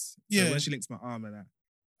linked. So when she links my arm and that,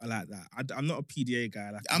 I like that. I'm not a PDA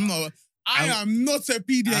guy. Like, I am not a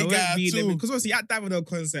PDA guy at all. Because obviously at Davido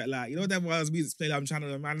concert, like, you know, there was music played, I'm trying to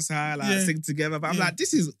romance her, like sing together. But I'm like,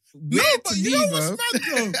 this is weird to me, you know bro. what's mad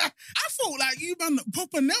though? I thought like you man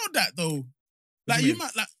proper nailed that though. Like you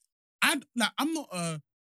might I'm not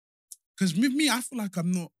because with me, I feel like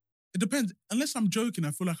I'm not. It depends. Unless I'm joking,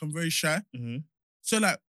 I feel like I'm very shy. Mm-hmm. So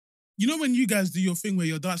like, you know when you guys do your thing where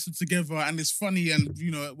you're dancing together and it's funny and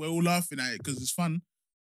you know we're all laughing at it because it's fun.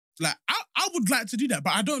 Like I would like to do that,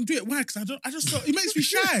 but I don't do it. Why? Because I just feel it makes me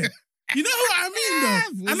shy. You know what I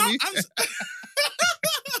mean, though. And I'm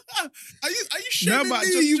are you shaming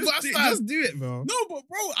me? You just do it, bro. No, but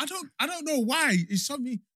bro, I don't know why. It's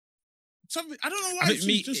something. I don't know why. It's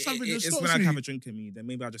just something that stops me. It's when I have a drink in me, then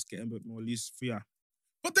maybe I'll just get a bit more loose, freer.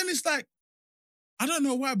 But then it's like, I don't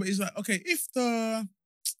know why, but it's like, okay,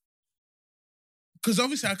 because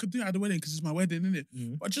obviously I could do it at the wedding because it's my wedding, innit?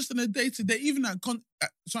 Mm-hmm. But just on a day-to-day, even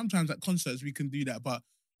sometimes at concerts we can do that. But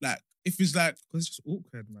like, if it's like, because it's just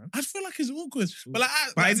awkward, man. I feel like it's awkward. But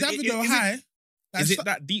like Davido High. Is it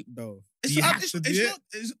that deep though? I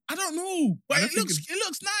don't know, but it looks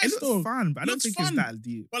nice. It looks fun, but I don't think it's that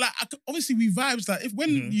deep. But like, obviously we vibes. Like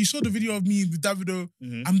when you saw the video of me with Davido,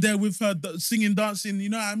 I'm there with her singing, dancing. You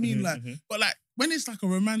know what I mean? But like when it's like a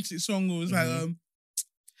romantic song, or it's like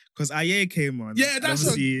because Aye came on. Yeah, that's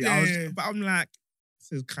what. But I'm like,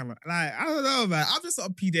 this is kind of like, I don't know, man. I'm just sort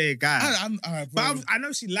of PDA guy. But I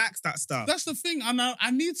know she likes that stuff. That's the thing.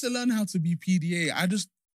 I need to learn how to be PDA.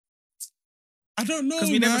 I don't know,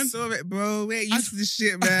 because we never saw it, bro. We're used to this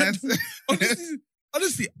shit, man.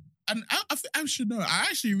 honestly, and I should know. I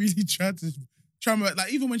actually really tried my,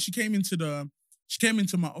 like, even when she came into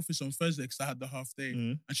my office on Thursday because I had the half day,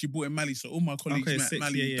 and she brought in Mali, so all my colleagues met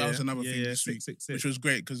Mali. That was another thing this week, which was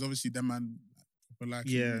great because obviously them man like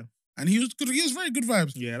And he was good. He was very good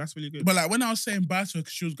vibes. Yeah, that's really good. But like when I was saying bye to her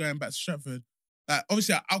because she was going back to Stratford, like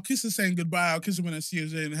obviously I'll kiss her saying goodbye. I'll kiss her when I see her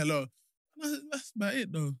saying hello. That's about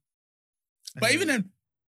it though. But even then,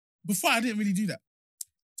 before I didn't really do that.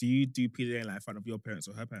 Do you do PDA like in front of your parents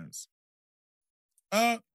or her parents?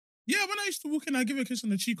 Yeah, when I used to walk in, I'd give her a kiss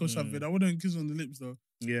on the cheek or something. I wouldn't kiss on the lips though.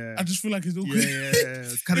 Yeah. I just feel like it's awkward. Yeah.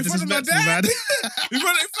 It's kind of in front of my disrespectful, dad? man. in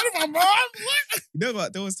front of my mom? What? You know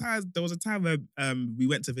what? There was a time where we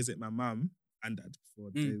went to visit my mum and dad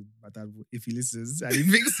before my dad, if he listens and he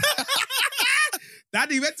thinks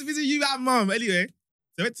Daddy went to visit you and mum. Anyway,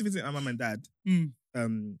 so I went to visit my mum and dad.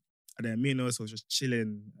 And then me and Osa was just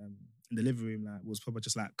chilling in the living room, like was probably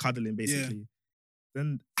just like cuddling basically. Yeah.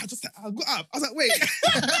 Then I got up. I was like, wait.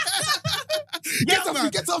 Get off me.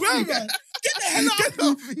 Get the hell out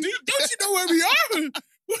of me. Don't you know where we are?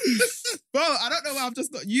 Bro, I don't know why I'm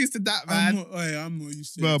just not used to that, man. I'm more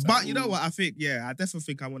used to bro, it. But you know what? I definitely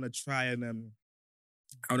think I want to try and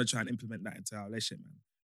implement that into our relationship, man.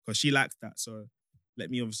 Because she likes that, so let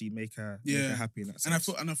me obviously make her happy in that sense.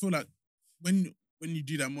 And I feel like when you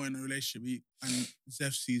do that more in a relationship, and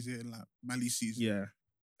Zeph sees it and like Mally sees it. Yeah.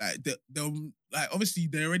 Like they'll like obviously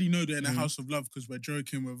they already know they're in a house of love because we're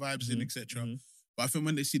joking, we're vibes in, etc. But I think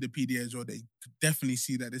when they see the PDA as well, they could definitely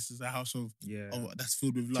see that this is a house of that's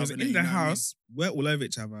filled with love. In the house, we're all over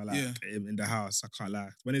each other. Like in the house, I can't lie.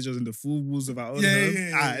 When it's just in the full walls of our own home,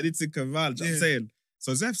 anything can run. I'm saying.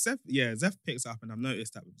 So Zeph picks up, and I've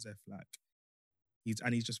noticed that with Zeph, like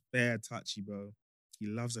he's just bare touchy, bro. He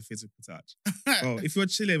loves a physical touch. Bro, if you're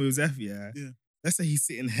chilling with Zeph, let's say he's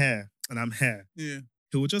sitting here and I'm here. Yeah.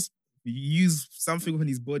 He will just use something on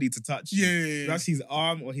his body to touch you. That's his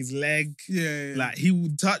arm or his leg. Like, he will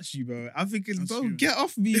touch you, bro. I'm thinking, bro, get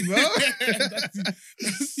off me, bro.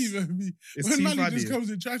 that's even me. When Manny just comes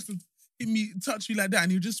and tries to touch me like that,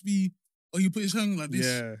 and he'll just be, or you put his tongue like this.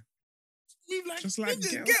 Yeah. Like, just like,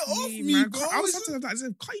 get off me, bro. I was sometimes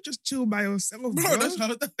like, can't you just chill by yourself, bro? That's how...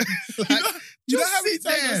 you know how many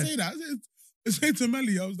times I say that? I said to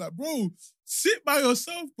Melly, I was like, bro, sit by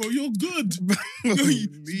yourself, bro. You're good.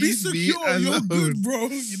 Be secure. You're good, bro.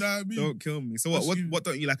 You know what I mean? Don't kill me. So what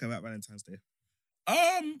don't you like about Valentine's Day?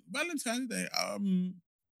 Valentine's Day.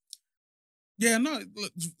 Yeah, no.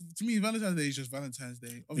 Look, to me, Valentine's Day is just Valentine's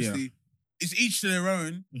Day. Obviously, it's each to their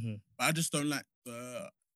own. But I just don't like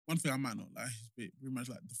the one thing I might not like is very much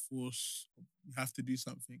like the force. You have to do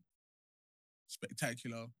something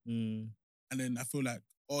spectacular, and then I feel like.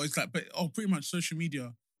 Or it's like, pretty much social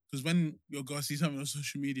media. Because when your girl sees something on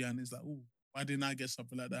social media and it's like, oh, why didn't I get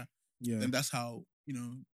something like that? Yeah. Then that's how,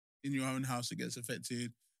 in your own house it gets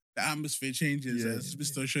affected. The atmosphere changes, as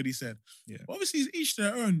Mr. Shoddy said. Yeah. But obviously, it's each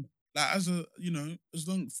their own. Like, as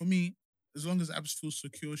long as Abs feels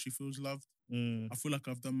secure, she feels loved. I feel like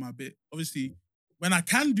I've done my bit. Obviously, when I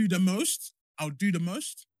can do the most, I'll do the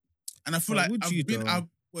most. And I feel like not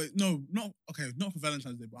for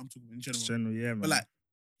Valentine's Day, but I'm talking in general. General, yeah, man. But like,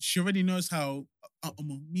 she already knows how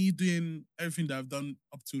me doing everything that I've done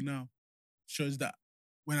up till now shows that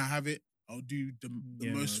when I have it, I'll do the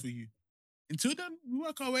most for you. Until then, we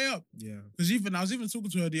work our way up. Yeah. Because I was even talking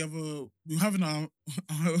to her we were having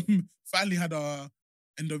finally had our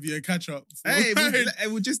end of year catch up. Hey,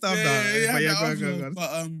 we just have that.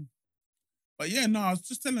 But yeah, no, I was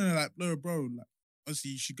just telling her like, bro, like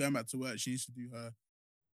obviously she's going back to work. She needs to do her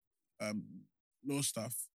law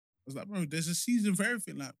stuff. I was like, bro, there's a season for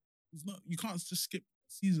everything. Like, you can't just skip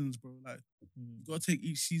seasons, bro. Like, you gotta take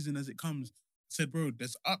each season as it comes. I said, bro,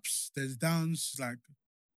 there's ups, there's downs. Like,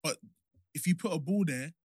 but if you put a ball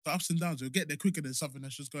there, the ups and downs, you'll get there quicker than something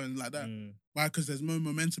that's just going like that. Why? Because there's more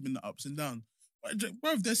momentum in the ups and downs. But,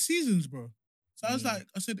 bro, there's seasons, bro. So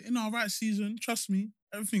I said, in our right season, trust me,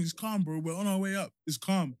 everything's calm, bro. We're on our way up. It's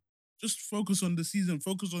calm. Just focus on the season.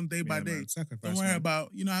 Focus on day by day. Don't worry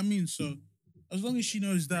about, you know what I mean? So, as long as she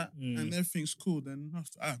knows that and everything's cool, then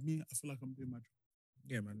I feel like I'm doing my job.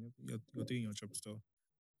 Yeah, man, you're doing your job still.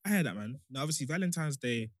 I hear that, man. Now, obviously, Valentine's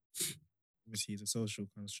Day, obviously, is a social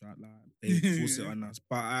construct. Like, they force it on us.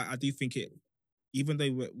 But I do think even though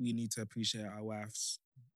we need to appreciate our wives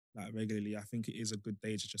like regularly, I think it is a good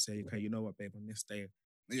day to just say, okay, you know what, babe, on this day,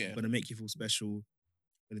 I'm going to make you feel special.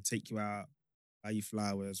 I'm going to take you out, buy you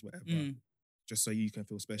flowers, whatever, just so you can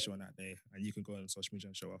feel special on that day and you can go on social media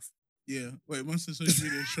and show off. Yeah. Wait, once the social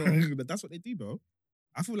media show. But that's what they do, bro.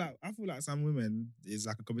 I feel like some women is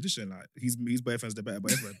like a competition. Like his boyfriend's the better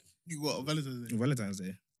boyfriend. You got Valentine's Day. Valentine's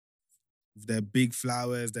Day. Their big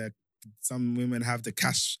flowers. Some women have the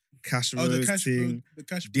cash rose thing. The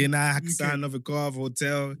cash dinner, sign of a car,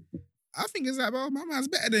 hotel. I think it's like, bro, my man's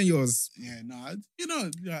better than yours. Yeah, no, I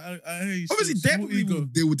hear you. Obviously, definitely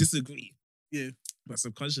they will disagree. Yeah. But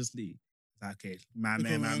subconsciously, it's like, okay, man.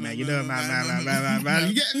 You Man, know, man.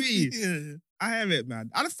 You get me? Yeah. I hear it,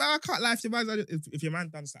 man. I can't lie if your man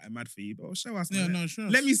done something mad for you, but show us, man. Yeah, no, sure.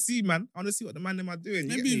 Let me see, man. I want to see what the man them are doing.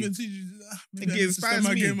 Maybe even teach you. Maybe It I need to inspires step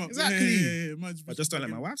my me. game up. Exactly. Yeah. But just don't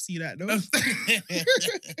let my wife see that, though.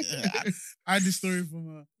 I had this story from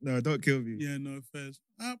her. No, don't kill me. Yeah, no offense.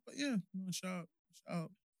 But yeah, no, shout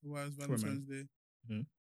out. Why it's Valentine's Day? Mhm.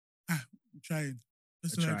 I'm trying.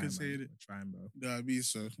 That's what I can say. I'm trying, bro. Yeah, I mean,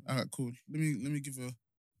 so alright, cool. Let me give a.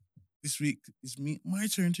 This week it's my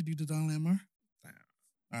turn to do the dilemma.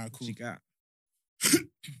 Alright, cool. What you got?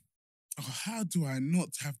 Oh, how do I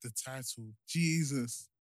not have the title? Jesus.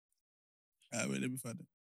 Wait, let me find it.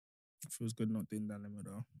 Feels good not doing that limit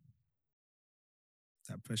though.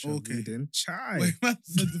 That pressure Okay. of reading. Chai. Wait, man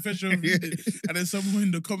said the pressure of reading. And then someone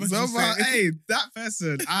in the comments was saying, hey, that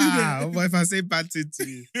person. What if I say bad thing to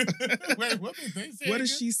you? Wait, what did they say? What did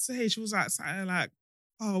she say? She was like something like,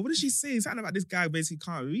 oh, what did she say? Something about this guy basically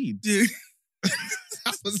can't read. Yeah.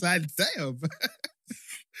 I was like, damn.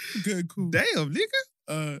 Okay, cool. Damn,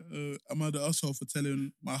 nigga. I'm at the asshole for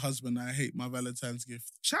telling my husband I hate my Valentine's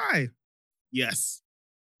gift. Chai. Yes.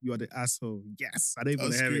 You are the asshole. Yes. I don't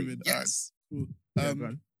even hear it. Yes. Cool. Yeah, go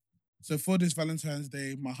on. So for this Valentine's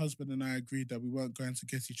Day, my husband and I agreed that we weren't going to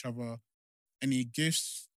get each other any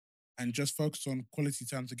gifts and just focus on quality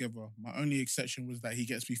time together. My only exception was that he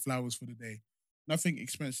gets me flowers for the day. Nothing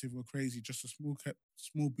expensive or crazy, just a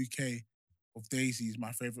small bouquet of daisies,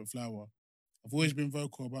 my favorite flower. I've always been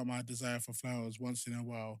vocal about my desire for flowers once in a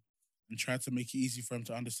while and tried to make it easy for him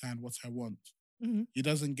to understand what I want. Mhm. He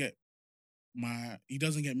doesn't get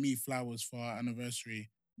me flowers for our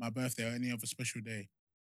anniversary, my birthday, or any other special day.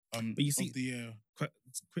 But you see, of the year.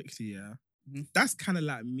 Quickly, yeah. Mhm. That's kind of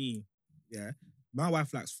like me, yeah. My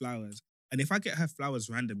wife likes flowers, and if I get her flowers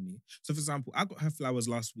randomly, so for example, I got her flowers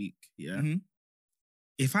last week, yeah. Mhm.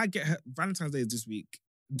 If I get her Valentine's Day is this week,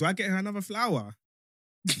 do I get her another flower?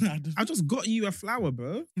 I just got you a flower,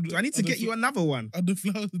 bro. Do I need to get you another one? Are the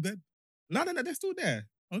flowers dead? No, they're still there.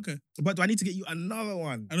 Okay. But do I need to get you another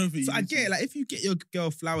one? I don't think So you I need get to. it. Like, if you get your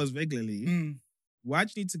girl flowers regularly, why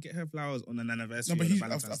do you need to get her flowers on an anniversary? No,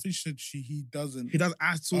 but or I think she said he doesn't. He does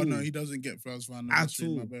at all. Oh no, he doesn't get flowers for anniversary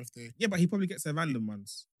and my birthday. Yeah, but he probably gets her random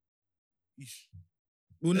ones. Eesh.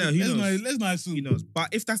 Well, no, who knows? Let's not assume. Who knows?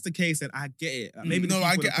 But if that's the case, then I get it. Like, maybe the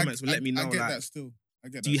people in the comments will let me know. I get like, that still. I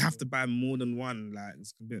get that. do you have to buy more than one? Like,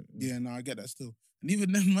 it's a bit. Yeah, no, I get that still. And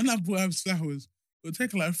even then, when I bought her flowers, it would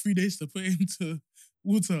take her like 3 days to put it into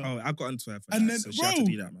water. Oh, I got onto her for And that, then, so she had to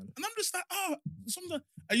do that, man. And I'm just like, sometimes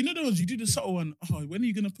you know those you do the subtle one. Oh, when are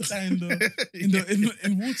you gonna put that in the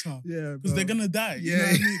in water? Yeah, because they're gonna die.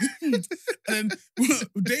 Yeah. You know what I mean? And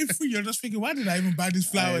then day 3, you're just thinking, why did I even buy this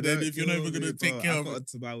flower then if you're not even gonna take care of it? I got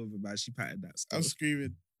onto my with it, man. She patted that stuff. I was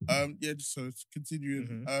screaming. Yeah. So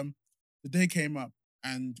continuing. Mm-hmm. The day came up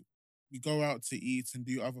and we go out to eat and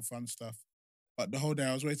do other fun stuff. But the whole day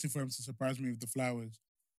I was waiting for him to surprise me with the flowers.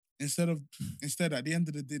 Instead, at the end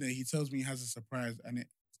of the dinner, he tells me he has a surprise and it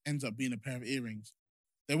ends up being a pair of earrings.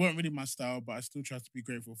 They weren't really my style, but I still tried to be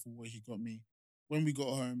grateful for what he got me. When we got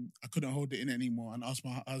home, I couldn't hold it in anymore and asked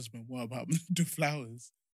my husband, what about the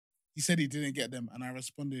flowers? He said he didn't get them and I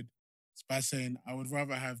responded by saying, I would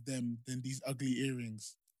rather have them than these ugly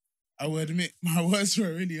earrings. I will admit my words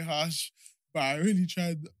were really harsh, but I really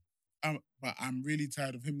tried. But I'm really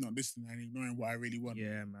tired of him not listening and ignoring what I really want.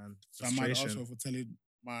 Yeah, man. So I'm mad also for telling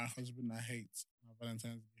my husband I hate my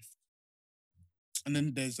Valentine's gift. And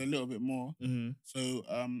then there's a little bit more. Mm-hmm. So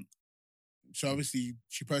obviously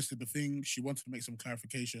she posted the thing. She wanted to make some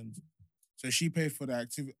clarifications. So she paid for the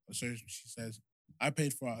activity. So she says, I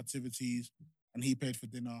paid for our activities and he paid for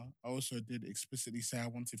dinner. I also did explicitly say I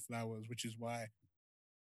wanted flowers, which is why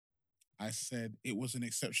I said it was an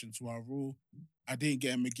exception to our rule. I didn't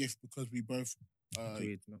get him a gift because we both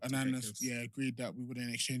agreed that we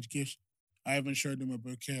wouldn't exchange gifts. I even showed him a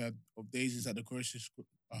bouquet of daisies at the grocery store.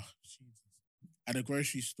 Oh, Jesus. At a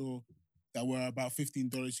grocery store that were about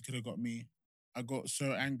 $15 he could have got me. I got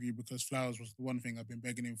so angry because flowers was the one thing I've been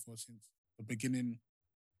begging him for since the beginning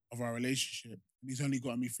of our relationship. And he's only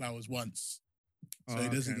got me flowers once. So he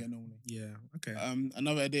doesn't get normally. Yeah, okay.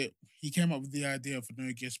 Another idea, he came up with the idea for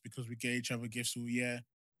no gifts because we get each other gifts all year.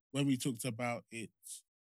 When we talked about it,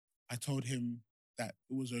 I told him that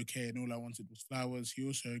it was okay and all I wanted was flowers. He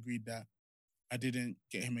also agreed that I didn't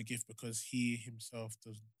get him a gift because he himself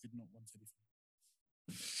did not want anything.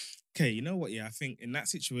 Okay, you know what? Yeah, I think in that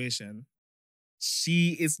situation,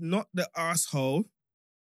 she is not the asshole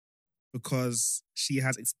because she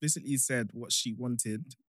has explicitly said what she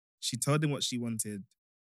wanted. She told him what she wanted.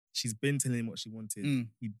 She's been telling him what she wanted.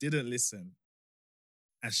 He didn't listen.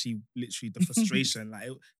 and she literally, the frustration, like,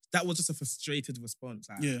 that was just a frustrated response.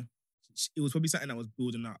 Like, Yeah. it was probably something that was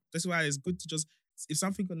building up. That's why it's good to just, if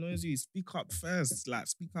something annoys you, speak up first. Like,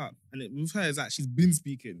 speak up. And with her, it's like she's been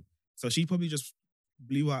speaking. So she probably just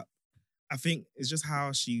blew up. I think it's just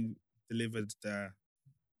how she delivered the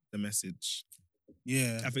message.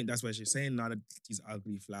 Yeah. I think that's where she's saying, now that these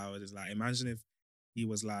ugly flowers is like, imagine if he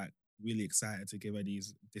was like really excited to give her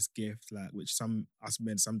this gift, like, which us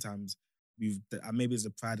men sometimes maybe it's the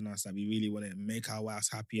pride in us that we really want to make our wives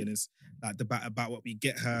happy, and it's like about what we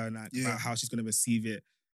get her and like about how she's gonna receive it.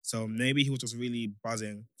 So maybe he was just really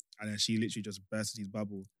buzzing, and then she literally just bursted his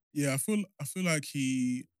bubble. Yeah, I feel like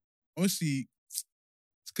he obviously,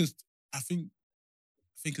 because I think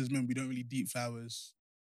as men we don't really deep flowers.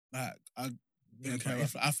 Like I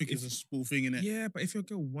think it's a small thing, innit? Yeah, but if your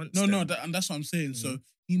girl wants and that's what I'm saying. So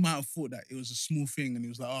he might have thought that it was a small thing, and he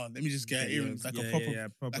was like, "Oh, let me just get her earrings, like a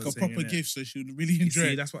proper gift, so she would really enjoy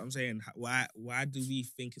it." That's what I'm saying. Why do we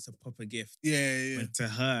think it's a proper gift? Yeah. When to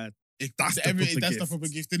her, that's the proper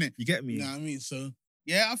gift, innit? You get me? You know what I mean? So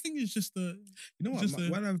yeah, I think it's just you know what?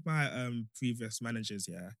 One of my previous managers,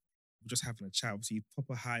 we're just having a chat. Obviously,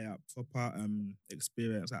 proper high up, proper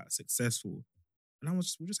experience, like successful. And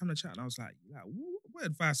we're just having a chat, and I was like, what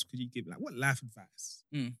advice could you give? Like, what life advice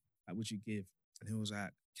like would you give? And he was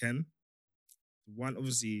like, Ken, one,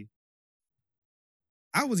 obviously,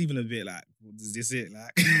 I was even a bit like, well, is this it?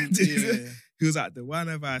 Like, he was like, the one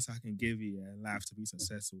advice I can give you in life to be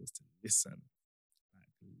successful is to listen. Like,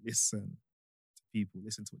 listen to people,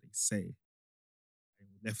 listen to what they say. And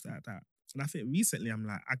we left it at that. And I think recently I'm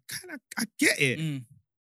like, I get it.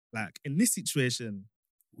 Like, in this situation,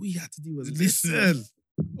 all you had to do was listen.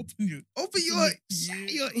 Open your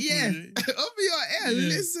ear.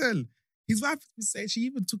 Listen. His wife said she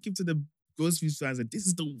even took him to the grocery store and said, "This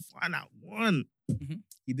is the one I want." Mm-hmm.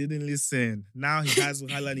 He didn't listen. Now he has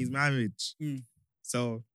her in his marriage.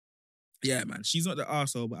 So, yeah, man, she's not the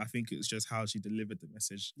arsehole, but I think it's just how she delivered the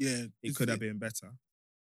message. Yeah, it could have been better.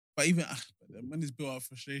 But even when it's built out of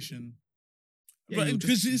frustration,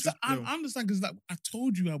 because I understand, because like I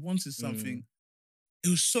told you I wanted something. It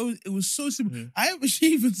was so simple. She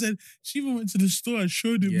even went to the store and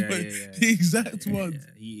showed him the exact ones.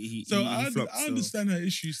 I understand her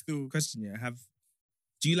issue still. Question,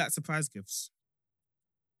 do you like surprise gifts?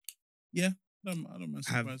 Yeah, I don't mind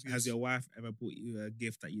surprise gifts. Has your wife ever bought you a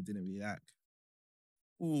gift that you didn't really like?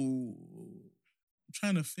 Oh, I'm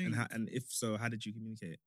trying to think. And if so, how did you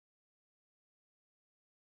communicate?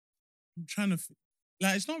 I'm trying to think.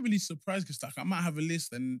 Like, it's not really surprise gifts. Like, I might have a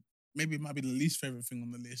list and maybe it might be the least favorite thing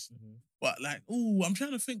on the list. But like, I'm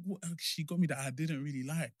trying to think what she got me that I didn't really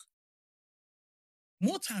like.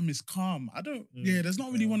 More time is calm. I don't, there's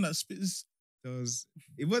not really one that spits.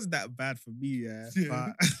 It wasn't that bad for me,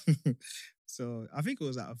 but so I think it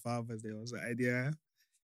was like a Father's Day. I was like,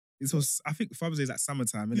 I think Father's Day is like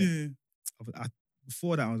summertime, isn't it?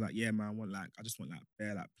 Before that, I was like, yeah, man, I just want like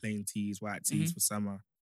bare like plain tees, white tees for summer.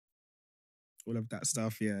 All of that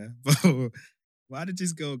stuff, But why did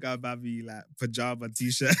this girl go buy me like pajama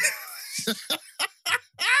t-shirt?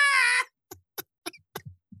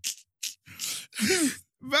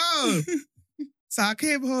 Bro. So I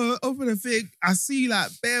came home, open the thing, I see like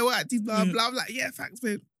bare white teeth, blah, blah. I'm like, yeah, thanks,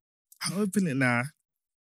 babe. I open it now.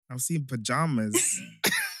 I'm seeing pajamas.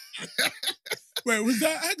 Wait, was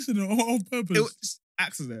that accident or on purpose? It was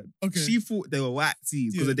accident. Okay. She thought they were white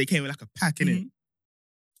tees because they came in like a pack, innit?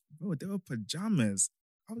 Bro, they were pajamas.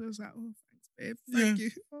 I was just like, oh, thanks, babe. Thank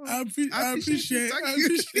you. Oh, I appreciate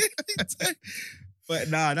it. But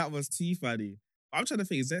nah, that was too funny. I'm trying to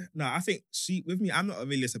think, I think with me, I'm not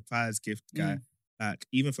really a surprise gift guy. Like,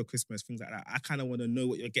 even for Christmas, things like that, I kind of want to know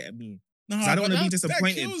what you're getting me. No, I don't want to be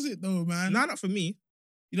disappointed. That kills it though, man. No, not for me.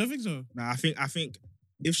 You don't think so? No, I think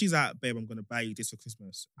if she's like, babe, I'm going to buy you this for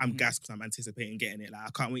Christmas, I'm gassed because I'm anticipating getting it. Like,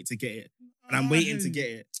 I can't wait to get it. And I'm waiting to get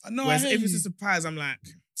it. Whereas if it's a surprise, I'm like...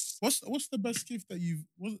 What's the best gift that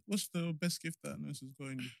what's the best gift that Nurse has got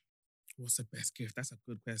you? What's the best gift? That's a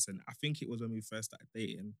good question. I think it was when we first started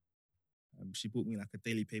dating. She bought me like a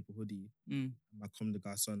daily paper hoodie. And my Comme des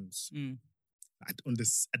Garçons. At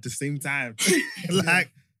the same time.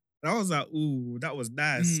 Like, I was like, ooh, that was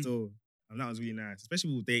nice still. And that was really nice.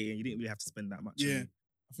 Especially with dating, you didn't really have to spend that much. Yeah.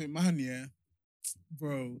 I think mine,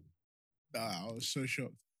 bro, I was so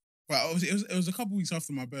shocked. But it was a couple weeks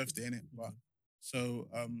after my birthday, innit? But so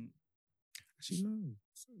actually no.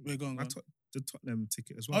 We're going on. The Tottenham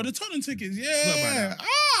ticket as well. Oh, the Tottenham tickets, yeah.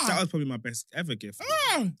 That was probably my best ever gift.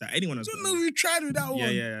 That anyone has. I don't know if you tried with that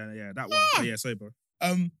one. Yeah, that one. But yeah, sorry, bro.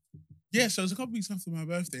 Yeah, so it was a couple weeks after my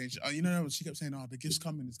birthday. And you know, she kept saying, "Oh, the gift's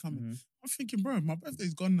coming, it's coming." I'm thinking, bro, my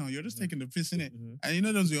birthday's gone now. You're just taking the piss, innit? And you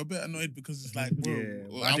know, you're a bit annoyed because it's like, bro,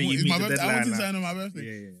 why didn't you it's meet my the birthday. I deadline, wanted like- something on my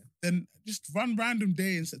birthday. Yeah. Then just one random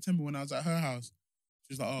day in September when I was at her house,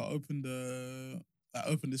 she was like, "Oh, I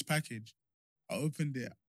opened this package." I opened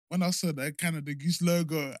it. When I saw the Canada Goose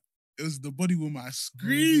logo, it was the body warmer. I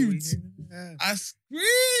screamed. Yeah. I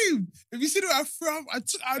screamed. If you see what I threw, I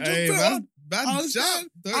just Hey, put it man, on. bad I was job.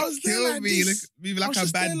 there- Don't I was there kill like me. this. Leave me I like was a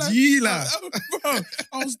just bad there like- dealer. Bro,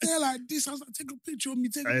 I was there like this. I was like, take a picture of me,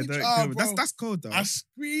 take a Hey, picture. don't Oh, kill me. bro. That's cold though. I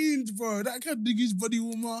screamed, bro. That Canada Goose body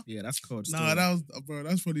warmer. Yeah, that's cold. Nah, still. that was, bro,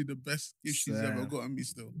 that's probably the best gift she's Sir. ever gotten me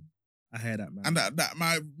still. I hear that, man. And that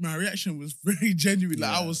my reaction was very genuine. Like,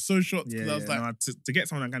 I Yeah. was so shocked because I was like, no, to get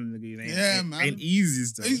someone that kind of ain't, Yeah, ain't, man. ain't easy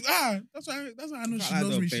still. that's why I know she Can't lie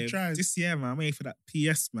loves though, me. She babe. tries. This year, man, I'm waiting for that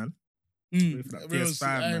PS, man. Mm. for that Real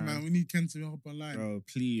PS5, hey, man. We need Ken to hop online. Bro,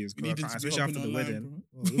 please. We need him to be Especially hopping after the online, wedding. bro.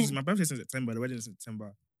 Oh, this is my birthday's in September. The wedding's in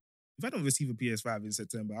September. If I don't receive a PS5 in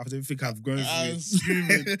September, I don't think I've gone through I it. was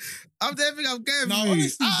screaming. I don't think I'm going No, through it.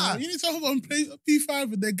 honestly, bro, you need to hop on play P5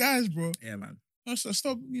 with the guys, bro. Yeah, man. No, so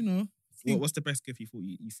stop, you know. What's the best gift you thought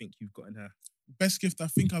you think you've gotten her? Best gift I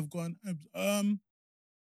think I've gotten.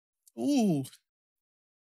 Ooh,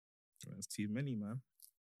 There's too many, man.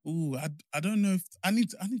 I don't know if I need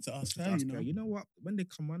to ask her. Ask You know. her. You know what? When they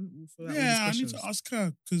come on, we'll fill out all Yeah, these I need questions. to ask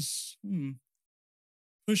her because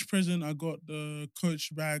push present. I got the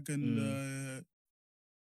Coach bag and the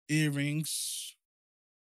earrings.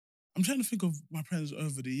 I'm trying to think of my presents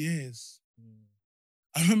over the years.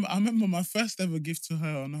 I remember my first ever gift to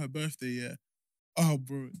her on her birthday. Yeah. Oh,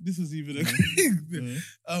 bro, this was even a thing.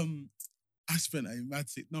 I spent a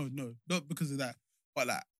massive no, not because of that, but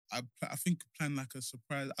like I think planned like a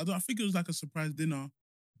surprise. I think it was like a surprise dinner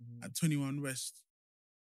at 21 West,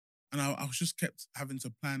 and I was just kept having to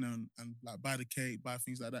plan and like buy the cake, buy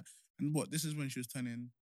things like that. And this is when she was turning.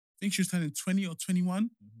 I think she was turning 20 or 21.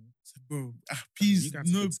 I said, bro, peas, You guys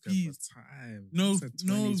have no been together peas. for time. No, You said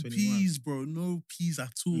 20, no 21. peas, bro. No peas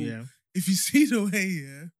at all. Yeah. If you see the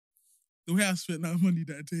way I spent that money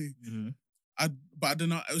that day, but I don't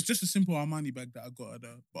know. It was just a simple Armani bag that I got her.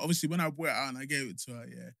 Though. But obviously, when I brought it out and I gave it to her,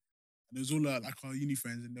 and it was all like our uni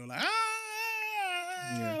friends, and they were like,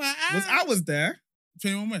 I was there.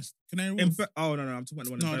 21 West, Canary Wharf. Oh no, I'm talking about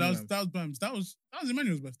the one. No, in that Birmingham. was Bams. That was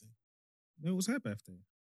Emmanuel's birthday. No, it was her birthday.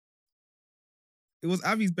 It was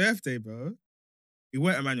Abby's birthday, bro. It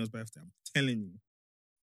weren't Emmanuel's birthday. I'm telling you.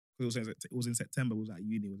 It was in September. It was at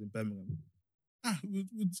uni. It was in Birmingham.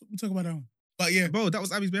 We'll talk about that one. But yeah, Bro, that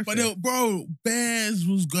was Abby's birthday. but no, bro, Bears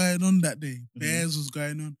was going on that day. Bears was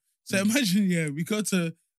going on. So imagine, we go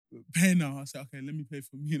to pay now. I said, okay, let me pay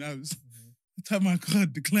for me. And I was time my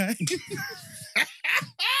card declined.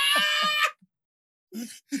 You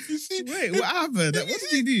see, Wait, what happened? What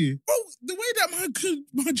did you do? Bro, the way that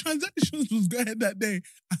my transactions was going that day,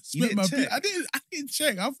 I spent didn't my check? I didn't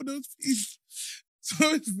check. I for those fees. So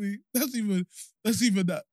obviously, that's even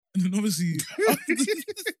that. And then obviously,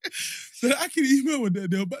 so I can email when they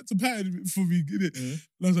were about to pay it for me, get it. And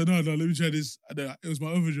I was like, no, let me try this. And then it was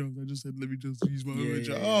my overdraft. I just said, let me just use my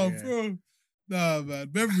overdraft. Bro. Nah, man.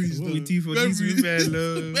 Memories, What we though. do for these women,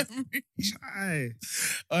 love. Memories.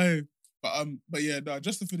 Aye. But yeah, no,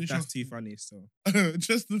 just to finish That's off. too funny, so.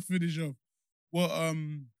 Just to finish off. What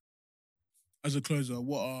as a closer,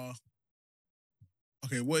 what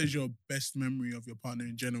is your best memory of your partner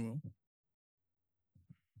in general?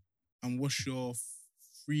 And what's your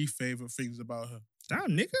 3 favorite things about her? Damn,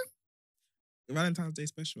 nigga. Valentine's Day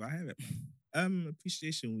special. I have it, man.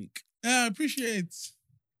 Appreciation week. Yeah, I appreciate.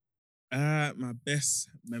 My best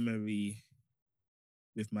memory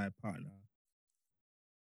with my partner.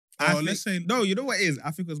 Let's say no. You know what it is? I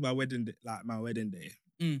think it was my wedding day, like my wedding day.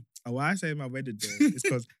 And why I say my wedding day is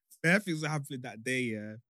because bare things were happening that day,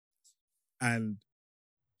 yeah. And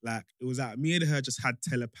like it was like me and her just had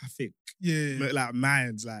telepathic, like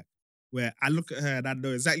minds, like where I look at her and I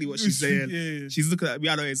know exactly what she's saying. She's looking at me,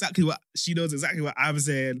 I know exactly what she knows, exactly what I'm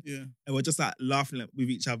saying. Yeah. And we're just like laughing with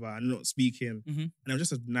each other and not speaking. And it was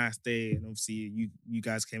just a nice day. And obviously you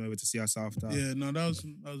guys came over to see us after. Yeah, no, that was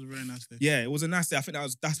a very nice day. Yeah, it was a nice day. I think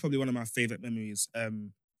that's probably one of my favorite memories.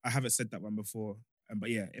 I haven't said that one before. But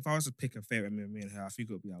yeah, if I was to pick a favorite memory with me and her, I think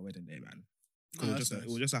it would be our wedding day, man. It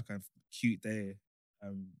was just like a cute day.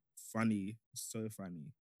 Funny, so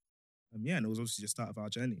funny. Yeah, and it was obviously the start of our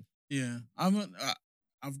journey. Yeah, I've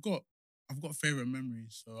got favorite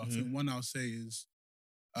memories. So I think one I'll say is,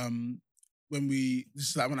 this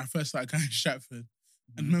is like when I first started going to Stratford.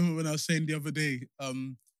 And remember when I was saying the other day,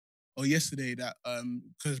 or yesterday that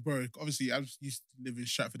because bro, obviously I used to live in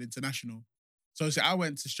Stratford International. So see, I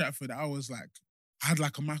went to Stratford. I was like, I had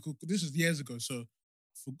like a Michael. This was years ago, so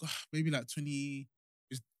maybe like 20.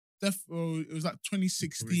 It was like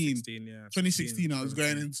 2016. 2016, yeah. 2016. I was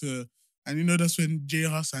going into, and you know that's when J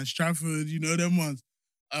Hus and Stratford, you know them ones.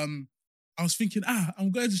 I was thinking,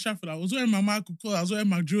 I'm going to Stratford. I was wearing my Michael Kors. I was wearing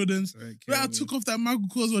my Jordans. But I took off that Michael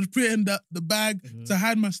Kors, was putting the bag to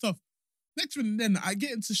hide my stuff. Next one, then I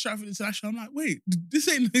get into Stratford International. I'm like, wait, this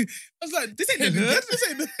ain't. I was like, this ain't the hood. This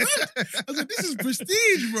ain't the hood. I was like, this is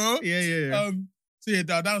prestige, bro. Yeah. So yeah,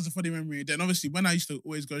 that was a funny memory. Then obviously when I used to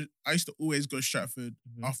always go to Stratford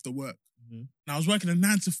after work. And I was working a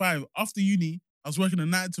 9 to 5 after uni. I was working a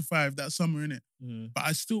 9 to 5 that summer, innit? But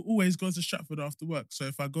I still always go to Stratford after work. So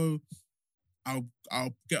if I go, I'll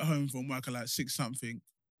get home from work at like 6 something,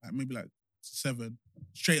 like maybe like 7.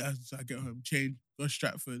 Straight as I get home, change, go to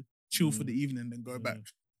Stratford, chill for the evening, then go back.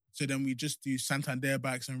 So then we just do Santander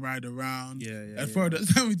bikes and ride around. And for that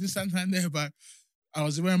time we did Santander bike, I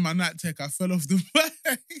was wearing my night tech. I fell off the bike.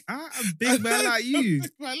 A big man like you.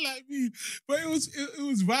 Big man like me. But it was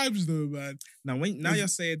vibes though, man. Now you're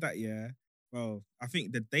saying that, yeah. Well, I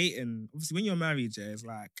think the dating, obviously when you're married, yeah, it's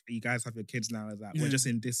like you guys have your kids now, it's like we're just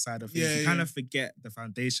in this side of things. You kind of forget the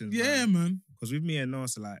foundations. Yeah, man. Because with me and Noah,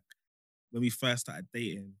 so like when we first started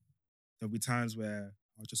dating, there'll be times where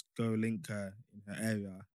I'll just go link her in her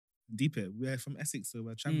area. Deep it. We're from Essex, so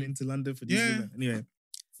we're traveling to London for these women. Anyway.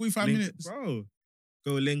 45 minutes. Bro.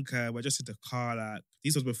 Go link her. We're just in the car, like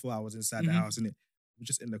this was before I was inside the house, innit? We're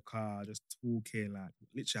just in the car, just talking, like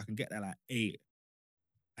literally I can get there like 8.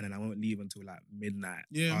 And then I won't leave until like midnight,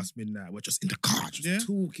 past midnight. We're just in the car, just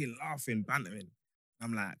talking, laughing, bantering.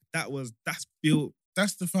 I'm like, that's built.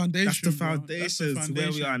 That's the foundation. That's the foundation to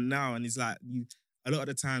where we are now. And it's like a lot of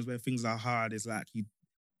the times when things are hard, it's like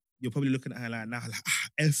you're probably looking at her like now, like,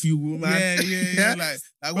 F you, woman. Yeah. Like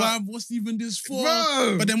what's even this for?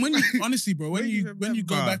 Bro. But then when you, honestly, bro, when you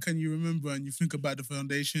go back and you remember and you think about the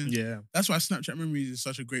foundation, that's why Snapchat memories is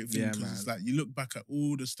such a great thing. Because it's like you look back at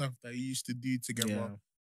all the stuff that you used to do together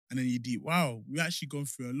and then you deep, wow, we actually gone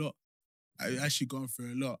through a lot.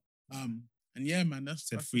 And yeah, man, that's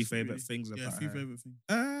 3 favorite things about her. 3 favorite things.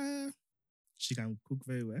 She can cook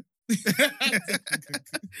very well.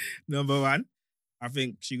 Number 1. I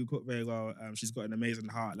think she can cook very well. She's got an amazing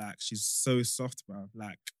heart. Like, she's so soft, bro.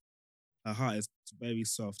 Like, her heart is very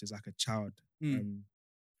soft. It's like a child,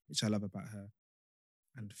 which I love about her.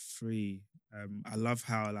 And 3, I love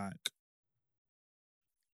how, like,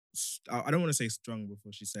 I don't want to say strong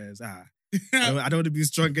before she says, I don't want to be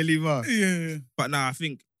strong anymore. Yeah. But no, I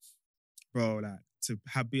think, bro, like, to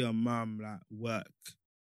be a mum, like, work,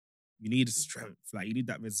 you need strength. Like, you need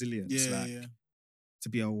that resilience. To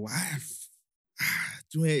be a wife.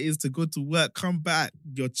 Do you know what it is to go to work, come back,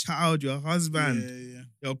 your child, your husband,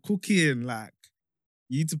 you're cooking, like,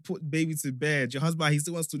 you need to put baby to bed. Your husband, he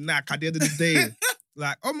still wants to knack at the end of the day.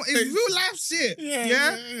 Like, oh my, it's real life shit.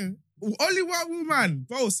 Yeah? Only one woman.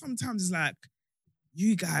 Bro, sometimes it's like,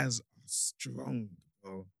 you guys are strong,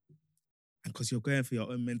 bro. And because you're going for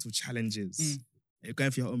your own mental challenges. You're going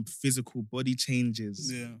for your own physical body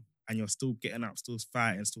changes. Yeah. And you're still getting up, still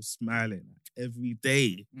fighting, still smiling, like, every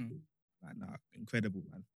day. Like, nah, incredible,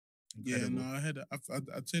 man. Incredible. Yeah, no, I heard that.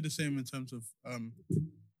 I'd say the same in terms of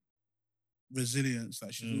resilience.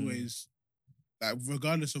 Like, she's always, like,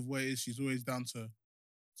 regardless of what it is, she's always down to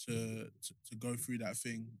go through that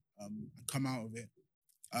thing and come out of it.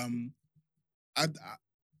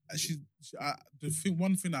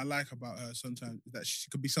 One thing I like about her sometimes is that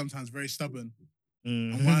she could be sometimes very stubborn.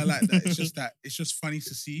 And why I like that, it's just funny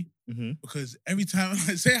to see because every time I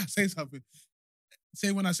say something,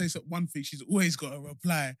 say when I say one thing, she's always got a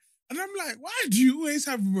reply. And I'm like, why do you always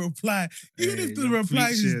have a reply? Even if the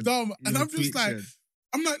reply is dumb. And I'm just like,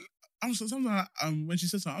 sometimes when she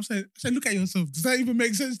says something, I say, look at yourself. Does that even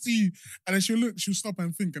make sense to you? And then she'll stop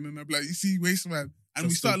and think. And then I'll be like, you see, waste man. And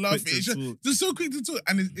we start laughing. It's just so quick to talk.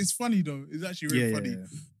 And it's funny though. It's actually really funny.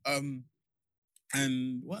 Yeah.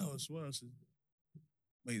 And what else?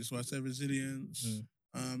 Wait, so I said resilience.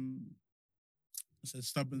 I said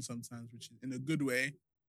stubborn sometimes, which is in a good way.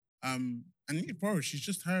 And bro, she's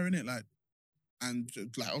just her, innit? Like, and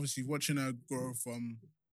like obviously watching her grow from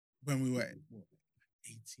when we were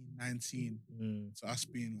 18, 19 to us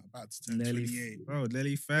being like about to turn 28. Bro,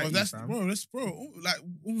 nearly 30. That's like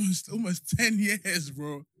almost 10 years,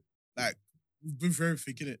 bro. Like, we've been very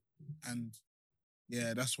thick in it. And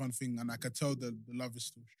yeah, that's one thing. And I could tell the love is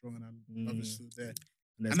still strong and the love is still there.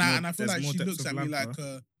 And I feel like she looks at me like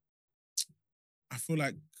I feel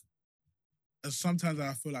like sometimes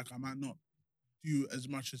I feel like I might not do as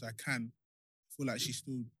much as I can. I feel like she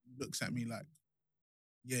still looks at me like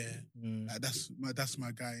That's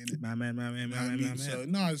my guy, innit? Man. So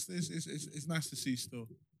no, it's nice to see still.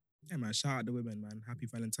 Yeah, man. Shout out the women, man. Happy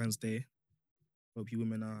Valentine's Day. Hope you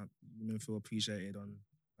women feel appreciated on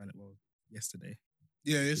yesterday.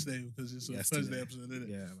 Yeah, yesterday because it's a Thursday episode, isn't it?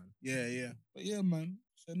 Yeah, man. Yeah. But yeah, man.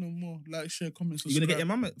 Say no more. Like, share, comment, subscribe. You gonna get your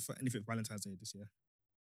mum for anything for Valentine's Day this year?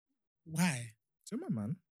 Why? So my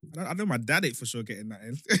man. I know my dad ain't for sure getting that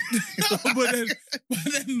in. Why would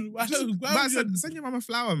you... Send your mum a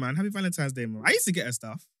flower, man. Happy Valentine's Day, man. I used to get her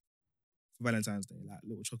stuff for Valentine's Day, like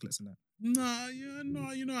little chocolates and that. Nah,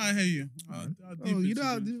 you know I hear you.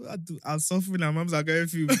 I'll suffer when our mums are going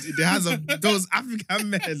through the hands of those African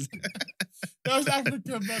men. Those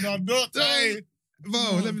African men are not.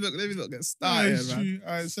 Bro, let me look. Get started, man.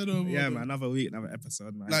 Alright, say no more. Yeah, man. Another week, another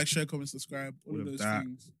episode, man. Like, share, comment, subscribe. All of those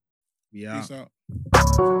things. We out. Peace out.